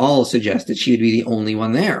not at all suggest that she would be the only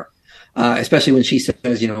one there, especially when she says,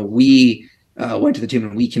 we went to the tomb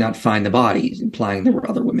and we cannot find the bodies, implying there were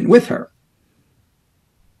other women with her.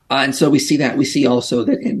 And so we see that. We see also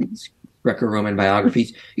that in Greco-Roman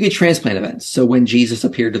biographies, you get transplant events. So when Jesus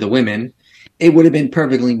appeared to the women, it would have been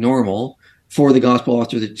perfectly normal for the gospel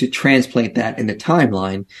author to transplant that in the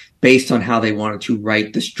timeline based on how they wanted to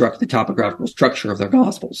write the topographical structure of their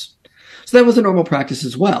gospels. So that was a normal practice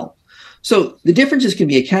as well. So the differences can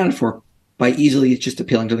be accounted for by easily just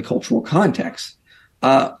appealing to the cultural context.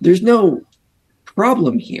 There's no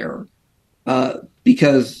problem here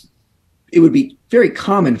because it would be very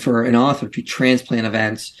common for an author to transplant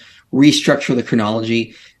events, restructure the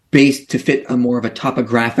chronology based to fit a more of a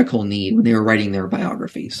topographical need when they were writing their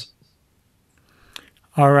biographies.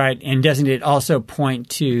 All right. And doesn't it also point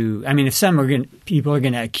to, if people are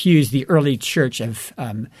going to accuse the early church of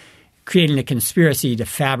creating a conspiracy to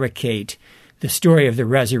fabricate the story of the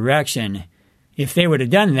resurrection, if they would have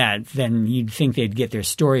done that, then you'd think they'd get their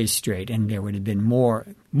stories straight and there would have been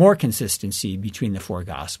more consistency between the four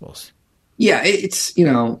Gospels. Yeah, it's,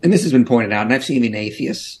 and this has been pointed out, and I've seen even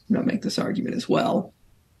atheists, make this argument as well.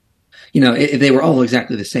 If they were all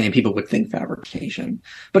exactly the same, people would think fabrication.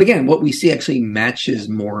 But again, what we see actually matches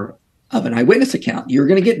more of an eyewitness account. You're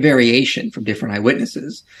going to get variation from different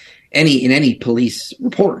eyewitnesses. In any police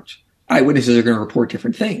report, eyewitnesses are going to report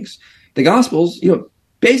different things. The Gospels,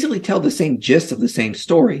 basically tell the same gist of the same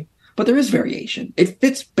story, but there is variation. It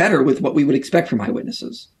fits better with what we would expect from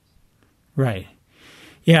eyewitnesses. Right.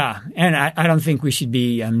 Yeah, and I don't think we should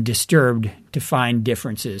be disturbed to find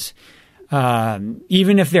differences,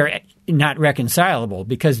 even if they're not reconcilable,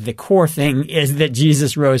 because the core thing is that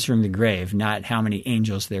Jesus rose from the grave, not how many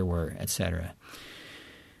angels there were, etc.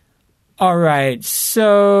 All right,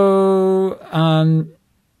 so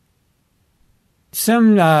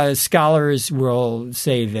some scholars will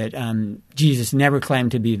say that Jesus never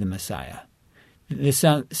claimed to be the Messiah. This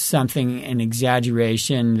is something, an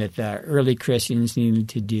exaggeration that the early Christians needed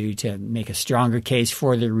to do to make a stronger case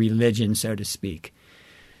for their religion, so to speak.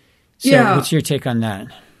 So what's your take on that?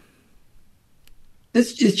 It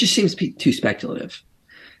just seems too speculative.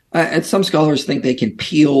 And some scholars think they can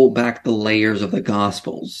peel back the layers of the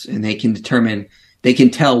Gospels, and they can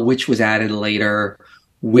tell which was added later,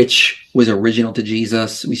 which was original to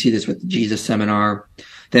Jesus. We see this with the Jesus Seminar,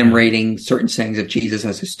 them rating certain sayings of Jesus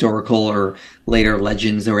as historical or later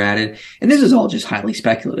legends that were added. And this is all just highly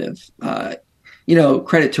speculative.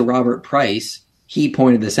 Credit to Robert Price. He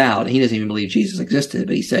pointed this out. He doesn't even believe Jesus existed,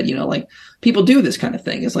 but he said, people do this kind of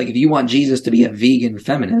thing. It's like if you want Jesus to be a vegan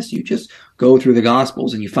feminist, you just go through the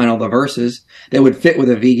Gospels and you find all the verses that would fit with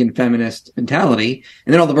a vegan feminist mentality.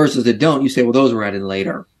 And then all the verses that don't, you say, well, those were added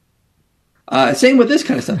later. Same with this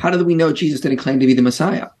kind of stuff. How do we know Jesus didn't claim to be the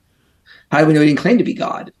Messiah? How do we know he didn't claim to be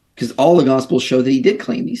God? Because all the Gospels show that he did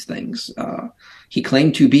claim these things. He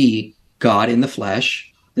claimed to be God in the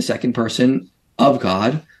flesh, the second person of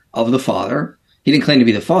God, of the Father. He didn't claim to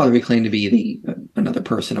be the Father. He claimed to be another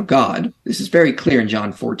person of God. This is very clear in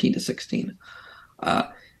John 14-16,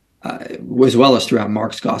 as well as throughout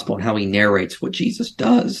Mark's Gospel and how he narrates what Jesus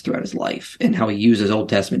does throughout his life and how he uses Old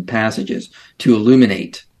Testament passages to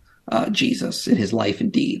illuminate Jesus in his life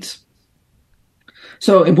and deeds.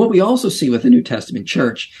 So, and what we also see with the New Testament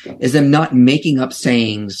church is them not making up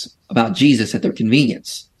sayings about Jesus at their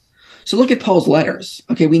convenience. So look at Paul's letters.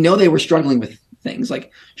 Okay, we know they were struggling with things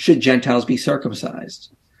like, should Gentiles be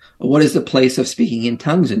circumcised? What is the place of speaking in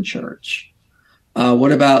tongues in church?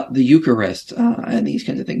 What about the Eucharist and these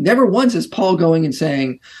kinds of things? Never once is Paul going and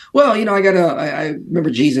saying, well, I remember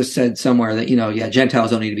Jesus said somewhere that, Gentiles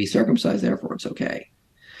don't need to be circumcised, therefore it's okay.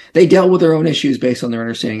 They dealt with their own issues based on their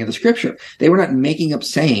understanding of the scripture. They were not making up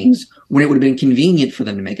sayings when it would have been convenient for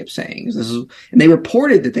them to make up sayings. And they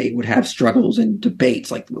reported that they would have struggles and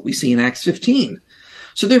debates like what we see in Acts 15.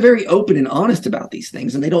 So they're very open and honest about these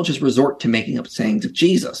things, and they don't just resort to making up sayings of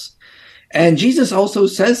Jesus. And Jesus also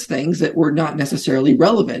says things that were not necessarily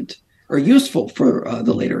relevant or useful for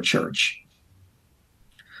the later church.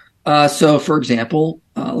 So, for example,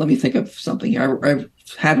 let me think of something here. I've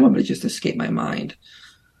had one, but it just escaped my mind.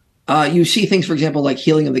 You see things, for example, like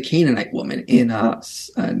healing of the Canaanite woman in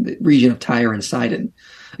the region of Tyre and Sidon.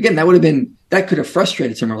 Again, that could have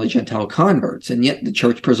frustrated some early Gentile converts, and yet the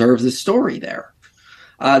church preserves this story there.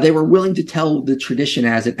 They were willing to tell the tradition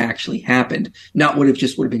as it actually happened, not what would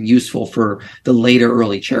have been useful for the later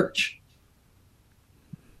early church.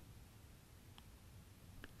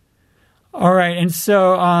 All right, and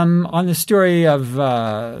so on the story of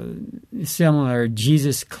similar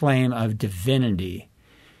Jesus' claim of divinity.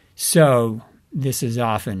 So this is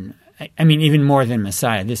often, even more than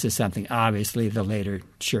Messiah, this is something obviously the later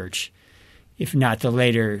church, if not the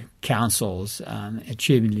later councils,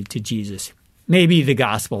 attributed to Jesus. Maybe the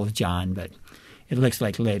Gospel of John, but it looks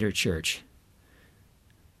like later church.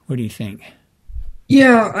 What do you think?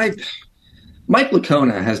 Yeah, Mike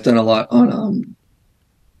Licona has done a lot on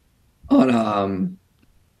let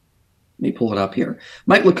me pull it up here.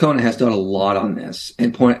 Mike Licona has done a lot on this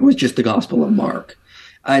and was just the Gospel of Mark.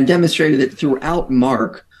 And demonstrated that throughout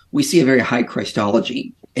Mark, we see a very high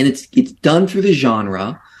Christology. And it's done through the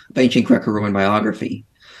genre of ancient Greco-Roman biography.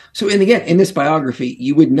 So, and again, in this biography,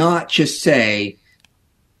 you would not just say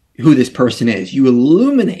who this person is. You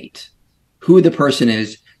illuminate who the person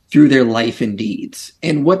is through their life and deeds.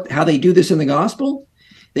 And how they do this in the gospel?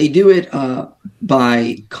 They do it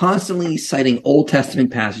by constantly citing Old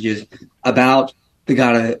Testament passages about the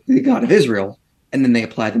God of Israel, and then they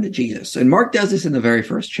apply them to Jesus. And Mark does this in the very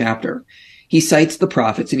first chapter. He cites the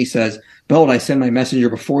prophets and he says, "Behold, I send my messenger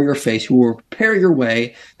before your face who will prepare your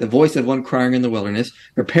way, the voice of one crying in the wilderness,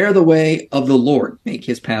 prepare the way of the Lord, make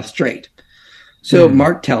his path straight." So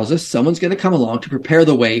Mark tells us someone's going to come along to prepare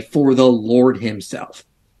the way for the Lord himself.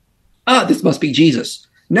 This must be Jesus.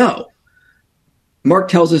 No. Mark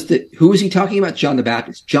tells us that who is he talking about? John the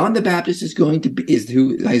Baptist. John the Baptist is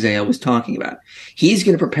who Isaiah was talking about. He's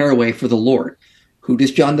going to prepare a way for the Lord. Who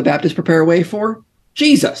does John the Baptist prepare a way for?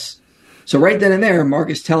 Jesus. So right then and there, Mark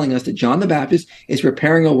is telling us that John the Baptist is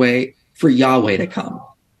preparing a way for Yahweh to come.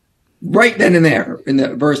 Right then and there, in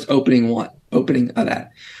the verse opening of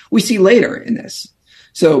that. We see later in this.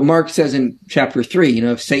 So Mark says in chapter 3,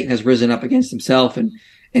 if Satan has risen up against himself and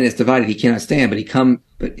is divided, he cannot stand,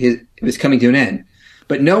 but it was coming to an end.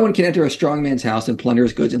 But no one can enter a strong man's house and plunder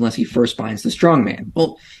his goods unless he first binds the strong man.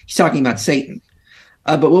 Well, he's talking about Satan.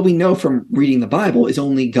 But what we know from reading the Bible is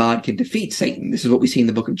only God can defeat Satan. This is what we see in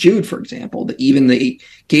the book of Jude, for example, that even the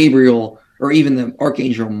Gabriel or even the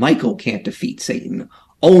archangel Michael can't defeat Satan.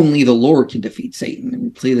 Only the Lord can defeat Satan. And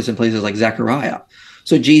we see this in places like Zechariah.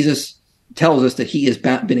 So Jesus tells us that he has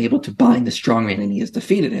been able to bind the strong man and he has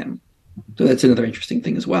defeated him. So that's another interesting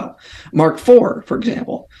thing as well. Mark 4, for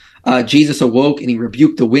example, Jesus awoke and he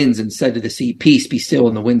rebuked the winds and said to the sea, "Peace, be still,"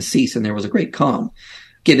 and the winds ceased and there was a great calm.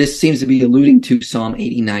 Okay, this seems to be alluding to Psalm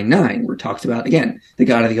 89:9, where it talks about, again, the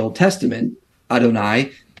God of the Old Testament,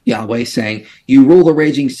 Adonai, Yahweh, saying, "You rule the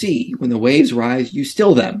raging sea. When the waves rise, you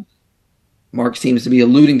still them." Mark seems to be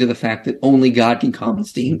alluding to the fact that only God can calm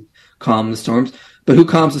the storms. But who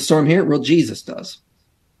calms the storm here? Well, Jesus does.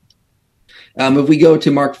 If we go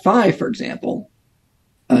to Mark 5, for example,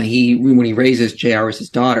 when he raises Jairus'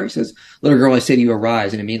 daughter, he says, "Little girl, I say to you,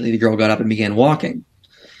 arise." And immediately the girl got up and began walking.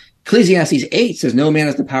 Ecclesiastes 8 says, "No man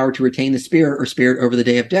has the power to retain the spirit or spirit over the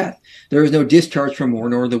day of death. There is no discharge from war,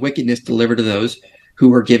 nor the wickedness delivered to those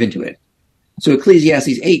who are given to it." So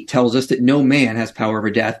Ecclesiastes 8 tells us that no man has power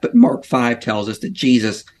over death, but Mark 5 tells us that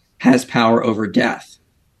Jesus has power over death.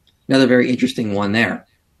 Another very interesting one there.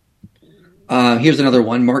 Here's another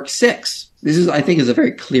one, Mark 6. This is, I think, is a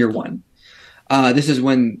very clear one. This is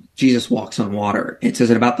when Jesus walks on water. It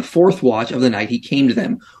says, "At about the fourth watch of the night, he came to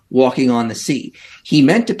them, walking on the sea. He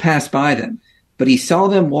meant to pass by them, but they saw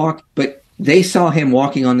him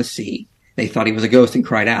walking on the sea. They thought he was a ghost and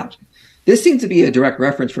cried out." This seems to be a direct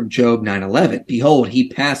reference from Job 9:11. "Behold, he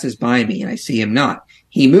passes by me, and I see him not.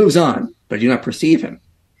 He moves on, but I do not perceive him."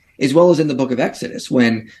 As well as in the book of Exodus,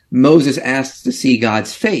 when Moses asks to see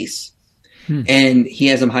God's face, and he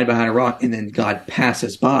has him hide behind a rock, and then God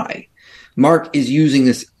passes by. Mark is using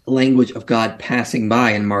this language of God passing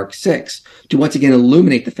by in Mark 6 to once again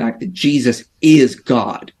illuminate the fact that Jesus is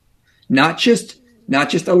God. Not just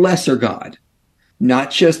a lesser God,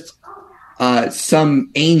 not just some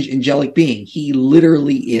angelic being. He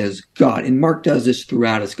literally is God. And Mark does this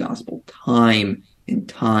throughout his gospel, time and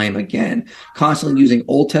time again, constantly using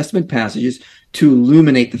Old Testament passages to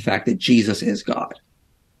illuminate the fact that Jesus is God.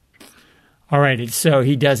 All right, so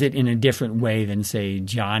he does it in a different way than, say,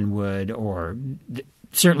 John would, or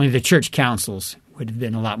certainly the church councils would have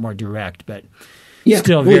been a lot more direct, but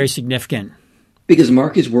still very significant. Because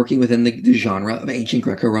Mark is working within the genre of ancient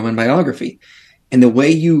Greco-Roman biography. And the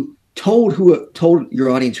way you told your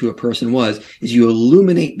audience who a person was is you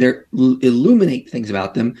illuminate things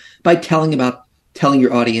about them by telling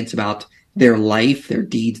your audience about their life, their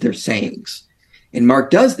deeds, their sayings. And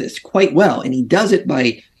Mark does this quite well, and he does it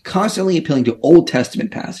by constantly appealing to Old Testament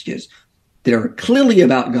passages that are clearly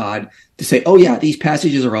about God to say, oh yeah, these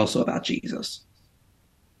passages are also about Jesus.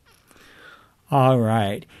 All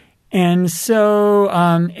right. And so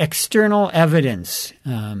external evidence.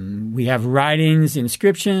 We have writings,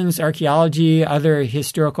 inscriptions, archaeology, other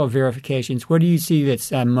historical verifications. What do you see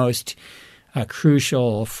that's most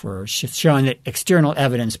crucial for showing that external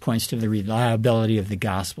evidence points to the reliability of the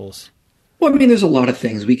Gospels? Well, I mean, there's a lot of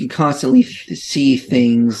things. We can constantly see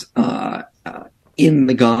things in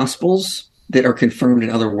the Gospels that are confirmed in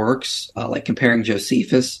other works, like comparing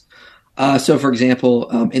Josephus. So, for example,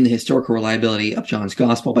 in the Historical Reliability of John's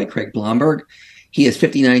Gospel by Craig Blomberg, he has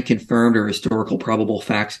 59 confirmed or historical probable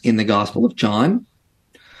facts in the Gospel of John.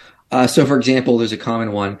 So, for example, there's a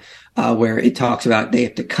common one where it talks about they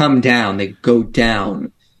have to come down, they go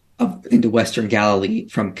down into Western Galilee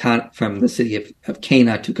from the city of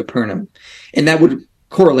Cana to Capernaum. And that would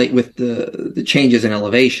correlate with the changes in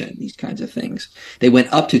elevation, these kinds of things. They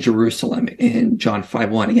went up to Jerusalem in John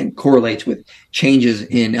 5:1. Again, correlates with changes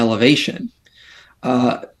in elevation.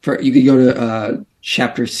 You could go to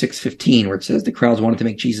chapter 6:15, where it says the crowds wanted to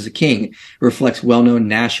make Jesus a king. It reflects well-known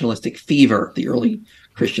nationalistic fever of the early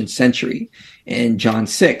Christian century. In John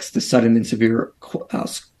 6, the sudden and severe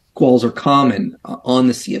squalls are common on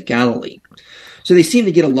the Sea of Galilee. So they seem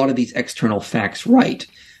to get a lot of these external facts right.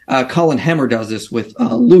 Colin Hemmer does this with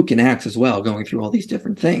Luke and Acts as well, going through all these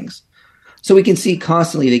different things. So we can see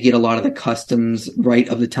constantly they get a lot of the customs right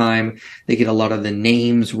of the time. They get a lot of the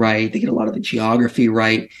names right. They get a lot of the geography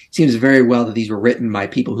right. It seems very well that these were written by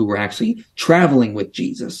people who were actually traveling with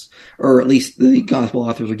Jesus, or at least the gospel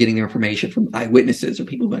authors were getting their information from eyewitnesses or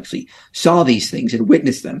people who actually saw these things and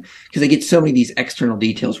witnessed them, because they get so many of these external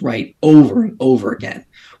details right over and over again.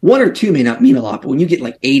 One or two may not mean a lot, but when you get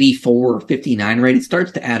like 84 or 59 right, it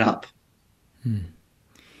starts to add up.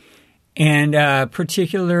 And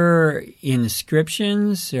particular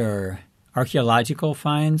inscriptions or archaeological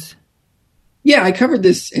finds? Yeah, I covered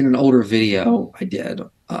this in an older video I did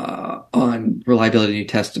on Reliability of the New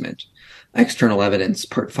Testament, External Evidence,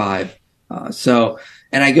 Part 5.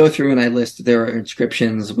 And I go through and I list there are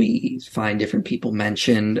inscriptions we find different people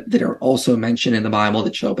mentioned that are also mentioned in the Bible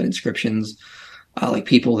that show up in inscriptions, like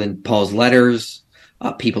people in Paul's letters,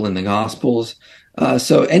 people in the Gospels.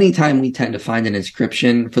 So anytime we tend to find an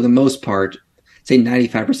inscription, for the most part, say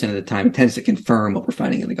 95% of the time, it tends to confirm what we're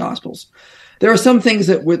finding in the Gospels. There are some things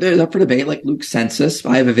that were up for debate, like Luke's census.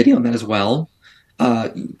 I have a video on that as well,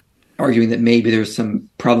 arguing that maybe there's some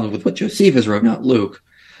problems with what Josephus wrote, not Luke.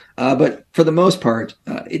 But for the most part,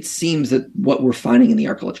 it seems that what we're finding in the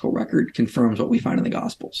archaeological record confirms what we find in the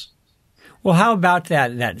Gospels. Well, how about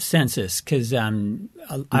that census? Because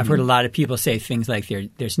I've heard a lot of people say things like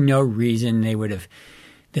there's no reason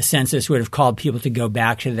the census would have called people to go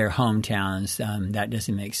back to their hometowns. That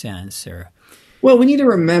doesn't make sense. Well, we need to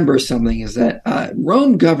remember something is that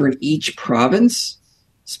Rome governed each province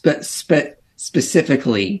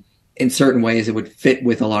specifically in certain ways that would fit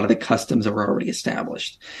with a lot of the customs that were already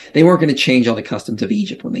established. They weren't going to change all the customs of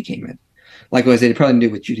Egypt when they came in. Likewise, they probably didn't do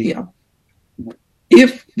with Judea.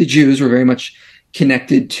 If the Jews were very much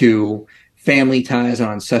connected to family ties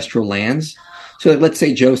on ancestral lands, so that let's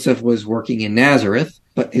say Joseph was working in Nazareth,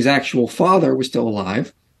 but his actual father was still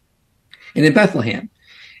alive and in Bethlehem,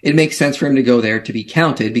 it makes sense for him to go there to be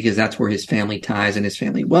counted because that's where his family ties and his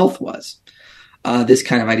family wealth was. This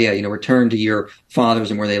kind of idea, return to your fathers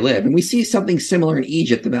and where they live. And we see something similar in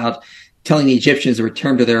Egypt about telling the Egyptians to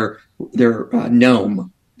return to their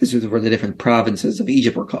nome. This is where the different provinces of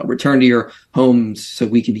Egypt were called. Return to your homes so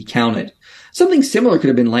we can be counted. Something similar could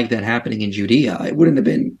have been like that happening in Judea. It wouldn't have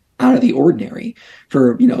been out of the ordinary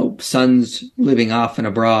for, sons living off and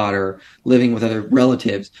abroad or living with other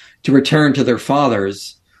relatives to return to their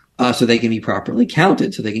fathers so they can be properly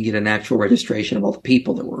counted, so they can get an actual registration of all the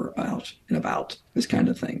people that were out and about, this kind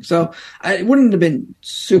of thing. So it wouldn't have been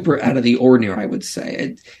super out of the ordinary, I would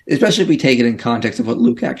say, especially if we take it in context of what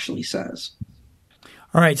Luke actually says.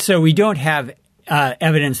 All right, so we don't have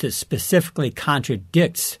evidence that specifically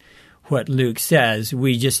contradicts what Luke says.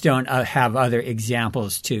 We just don't have other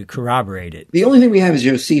examples to corroborate it. The only thing we have is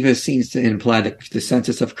Josephus seems to imply that the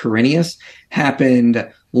census of Quirinius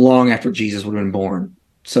happened long after Jesus would have been born.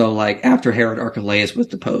 So like after Herod Archelaus was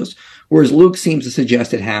deposed, whereas Luke seems to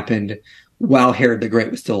suggest it happened while Herod the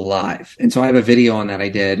Great was still alive. And so I have a video on that I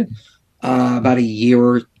did about a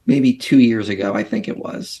year, maybe 2 years ago, I think it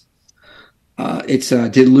was. It's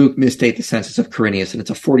Did Luke misstate the census of Quirinius? And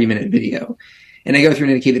it's a 40-minute video. And I go through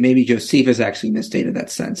and indicate that maybe Josephus actually misstated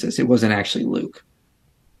that census. It wasn't actually Luke.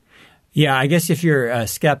 Yeah, I guess if you're a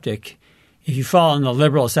skeptic, if you fall on the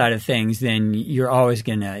liberal side of things, then you're always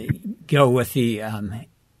going to go with the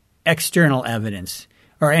external evidence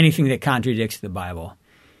or anything that contradicts the Bible.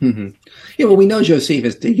 Mm-hmm. Yeah, well, we know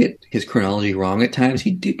Josephus did get his chronology wrong at times.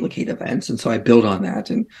 He'd duplicate events. And so I build on that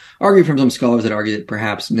and argue from some scholars that argue that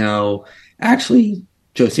perhaps no, actually,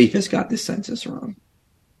 Josephus got this census wrong.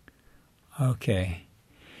 Okay.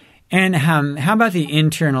 And how about the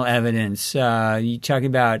internal evidence? You talk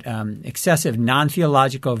about excessive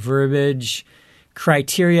non-theological verbiage,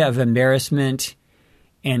 criteria of embarrassment,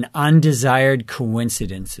 and undesired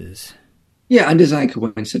coincidences. Yeah, undesired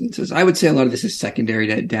coincidences. I would say a lot of this is secondary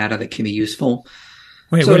data that can be useful.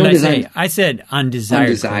 Wait, so what did I say? I said undesired.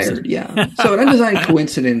 Undesired, yeah. So an undesired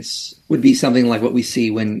coincidence would be something like what we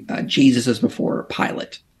see when Jesus is before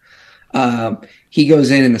Pilate. He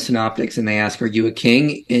goes in the synoptics and they ask, "Are you a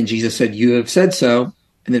king?" And Jesus said, "You have said so."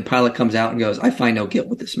 And then Pilate comes out and goes, "I find no guilt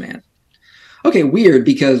with this man." Okay, weird,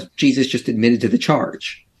 because Jesus just admitted to the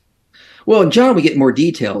charge. Well, in John, we get more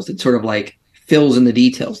details. It sort of like fills in the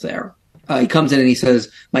details there. He comes in and he says,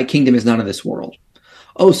 "My kingdom is none of this world."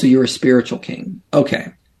 Oh, so you're a spiritual king.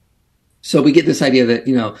 Okay. So we get this idea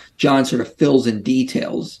that, John sort of fills in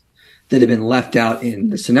details that have been left out in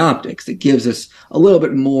the synoptics that gives us a little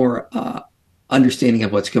bit more understanding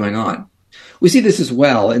of what's going on. We see this as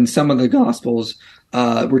well in some of the Gospels.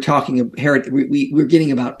 We're talking of Herod. We're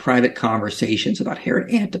getting about private conversations about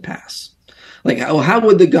Herod Antipas. Like, how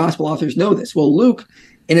would the Gospel authors know this? Well, Luke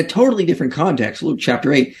in a totally different context, Luke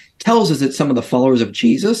chapter 8 tells us that some of the followers of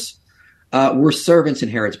Jesus were servants in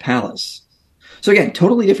Herod's palace. So again,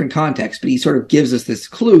 totally different context, but he sort of gives us this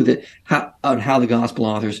clue that on how the gospel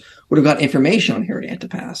authors would have got information on Herod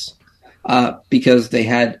Antipas, because they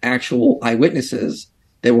had actual eyewitnesses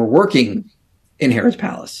that were working in Herod's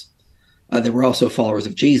palace. They were also followers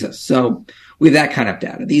of Jesus. So we have that kind of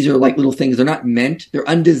data. These are like little things. They're not meant, they're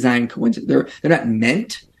undesigned coincidences. They're not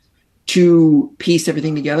meant to piece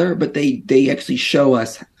everything together, but they actually show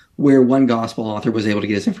us where one gospel author was able to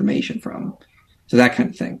get his information from. So that kind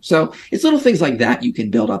of thing. So it's little things like that you can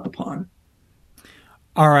build up upon.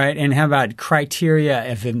 All right. And how about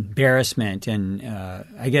criteria of embarrassment? And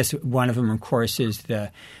I guess one of them, of course, is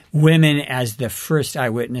the women as the first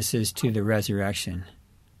eyewitnesses to the resurrection.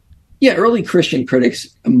 Yeah, early Christian critics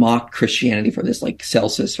mocked Christianity for this, like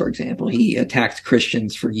Celsus, for example. He attacked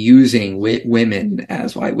Christians for using women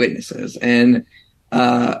as eyewitnesses. And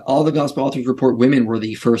all the gospel authors report women were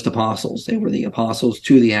the first apostles. They were the apostles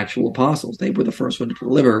to the actual apostles. They were the first one to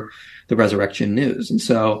deliver the resurrection news. And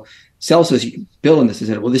so Celsus built on this and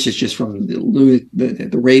said, well, this is just from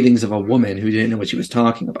the ravings of a woman who didn't know what she was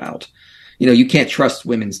talking about. You know, you can't trust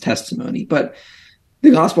women's testimony. But the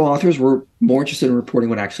gospel authors were more interested in reporting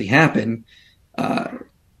what actually happened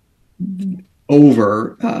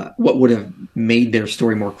over what would have made their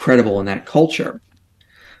story more credible in that culture.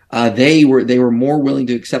 They were more willing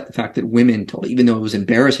to accept the fact that women told, even though it was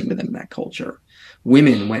embarrassing to them in that culture.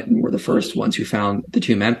 Women went and were the first ones who found the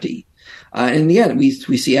tomb empty. And in the end, we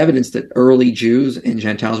see evidence that early Jews and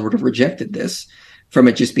Gentiles would have rejected this from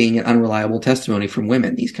it just being an unreliable testimony from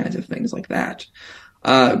women, these kinds of things like that.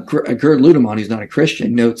 Gerd Ludemann, who's not a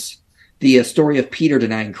Christian, notes the story of Peter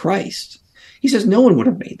denying Christ. He says no one would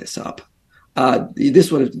have made this up.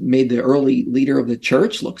 This would have made the early leader of the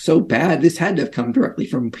church look so bad. This had to have come directly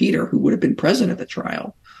from Peter, who would have been present at the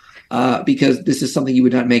trial, because this is something you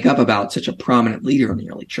would not make up about such a prominent leader in the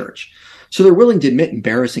early church. So they're willing to admit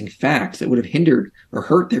embarrassing facts that would have hindered or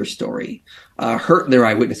hurt their story, hurt their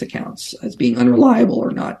eyewitness accounts as being unreliable or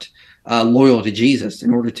not loyal to Jesus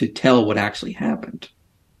in order to tell what actually happened.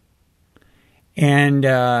 And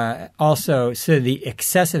also, so the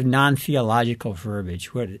excessive non-theological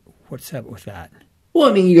verbiage, what's up with that? Well,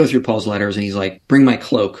 I mean, you go through Paul's letters and he's like, bring my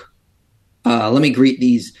cloak. Let me greet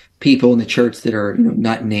these people in the church that are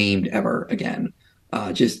not named ever again.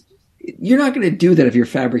 You're not going to do that if you're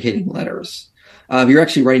fabricating letters. If you're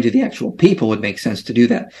actually writing to the actual people, it would make sense to do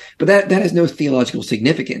that. But that has no theological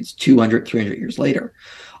significance 200, 300 years later.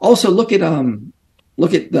 Also, look at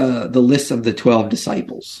the list of the 12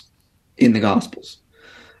 disciples in the Gospels.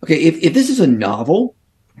 Okay, if this is a novel,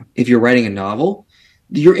 if you're writing a novel,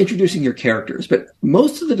 you're introducing your characters, but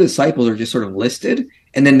most of the disciples are just sort of listed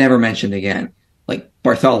and then never mentioned again. Like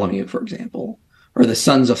Bartholomew, for example, or the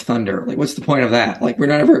Sons of Thunder. Like, what's the point of that? Like, we're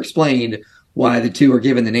not ever explained why the two are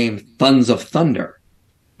given the name Sons of Thunder.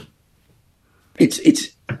 It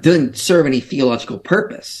doesn't serve any theological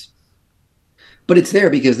purpose. But it's there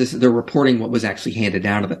because they're reporting what was actually handed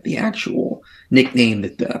down to them. The actual nickname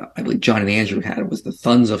that I believe John and Andrew had was the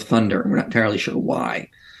Sons of Thunder. We're not entirely sure why.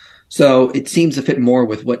 So it seems to fit more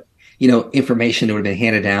with what, information that would have been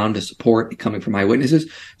handed down to support it coming from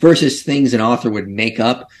eyewitnesses versus things an author would make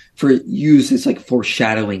up for use as like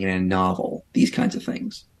foreshadowing in a novel, these kinds of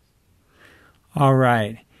things. All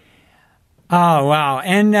right. Oh, wow.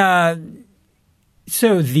 And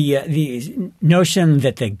so the notion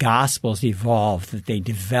that the Gospels evolved, that they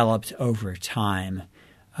developed over time,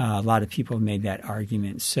 a lot of people have made that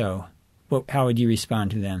argument. So how would you respond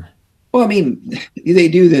to them? Well, I mean, they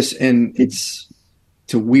do this, and it's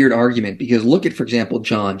a weird argument because look at, for example,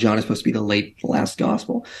 John. John is supposed to be the last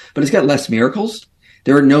gospel, but it's got less miracles.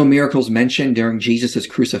 There are no miracles mentioned during Jesus'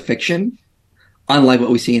 crucifixion, unlike what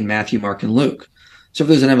we see in Matthew, Mark, and Luke. So if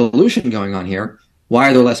there's an evolution going on here, why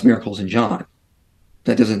are there less miracles in John?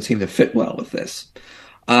 That doesn't seem to fit well with this.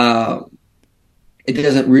 It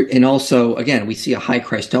doesn't, and also, again, we see a high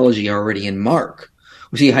Christology already in Mark.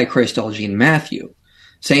 We see a high Christology in Matthew.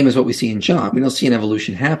 Same as what we see in John. We don't see an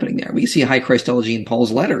evolution happening there. We see a high Christology in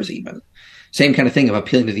Paul's letters even. Same kind of thing of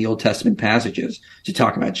appealing to the Old Testament passages to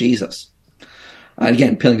talk about Jesus.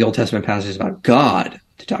 Again, appealing to the Old Testament passages about God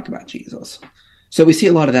to talk about Jesus. So we see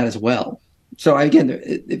a lot of that as well. So again,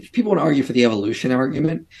 if people want to argue for the evolution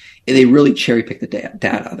argument, they really cherry pick the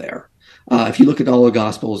data there. If you look at all the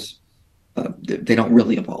Gospels, they don't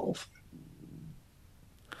really evolve.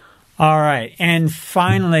 All right. And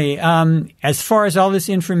finally, as far as all this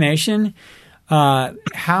information,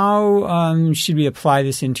 how should we apply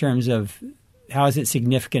this in terms of how is it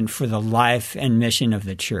significant for the life and mission of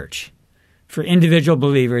the church, for individual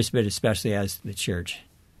believers, but especially as the church?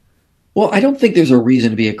 Well, I don't think there's a reason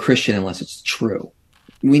to be a Christian unless it's true.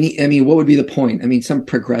 What would be the point? I mean, some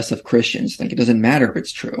progressive Christians think it doesn't matter if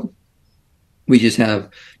it's true. We just have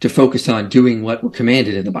to focus on doing what we're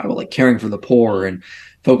commanded in the Bible, like caring for the poor and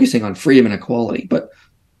focusing on freedom and equality. But,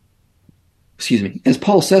 as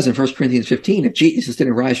Paul says in 1 Corinthians 15, if Jesus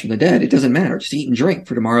didn't rise from the dead, it doesn't matter. Just eat and drink,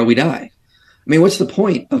 for tomorrow we die. I mean, what's the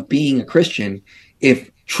point of being a Christian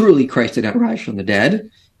if truly Christ did not rise from the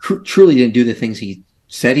dead, truly didn't do the things he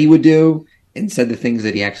said he would do, and said the things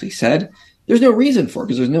that he actually said? There's no reason for it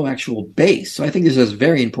because there's no actual base. So I think this is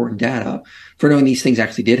very important data for knowing these things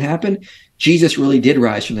actually did happen. Jesus really did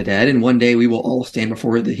rise from the dead, and one day we will all stand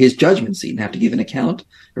before his judgment seat and have to give an account of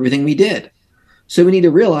everything we did. So we need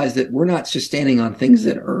to realize that we're not just standing on things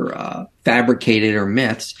that are fabricated or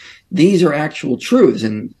myths. These are actual truths,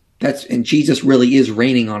 and Jesus really is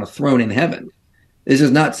reigning on a throne in heaven. This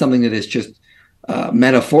is not something that is just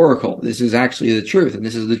metaphorical. This is actually the truth, and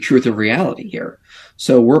this is the truth of reality here.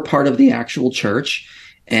 So we're part of the actual church,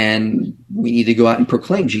 and we need to go out and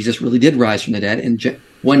proclaim Jesus really did rise from the dead, and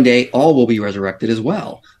one day all will be resurrected as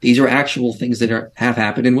well. These are actual things that have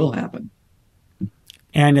happened and will happen.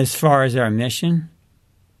 And as far as our mission?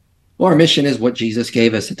 Well, our mission is what Jesus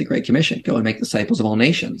gave us at the Great Commission: go and make disciples of all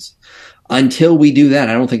nations. Until we do that,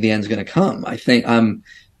 I don't think the end's going to come. I think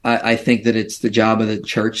that it's the job of the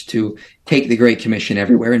church to take the Great Commission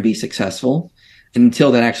everywhere and be successful. And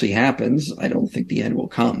until that actually happens, I don't think the end will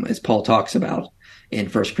come. As Paul talks about in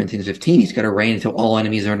 1 Corinthians 15, he's got to reign until all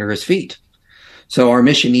enemies are under his feet. So our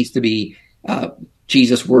mission needs to be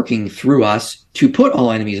Jesus working through us to put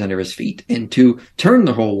all enemies under his feet and to turn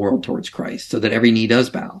the whole world towards Christ so that every knee does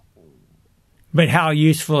bow. But how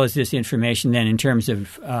useful is this information then in terms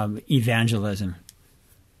of evangelism?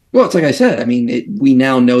 Well, it's like I said, we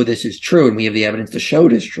now know this is true, and we have the evidence to show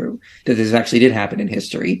it is true, that this actually did happen in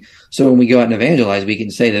history. So when we go out and evangelize, we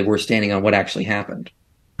can say that we're standing on what actually happened.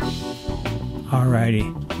 All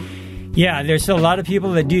righty. Yeah, there's a lot of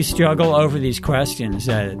people that do struggle over these questions.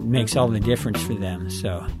 It makes all the difference for them.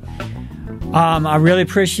 So I really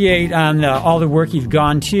appreciate all the work you've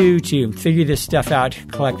gone to figure this stuff out,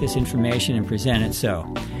 collect this information, and present it.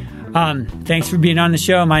 So thanks for being on the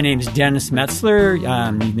show. My name is Dennis Metzler.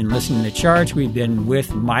 You've been listening to Charge. We've been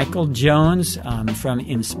with Michael Jones from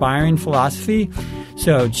Inspiring Philosophy.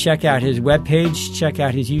 So check out his webpage, check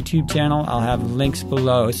out his YouTube channel. I'll have links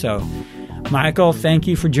below. So Michael, thank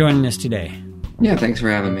you for joining us today. Yeah, thanks for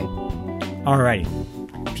having me. All righty.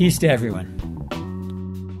 Peace to everyone.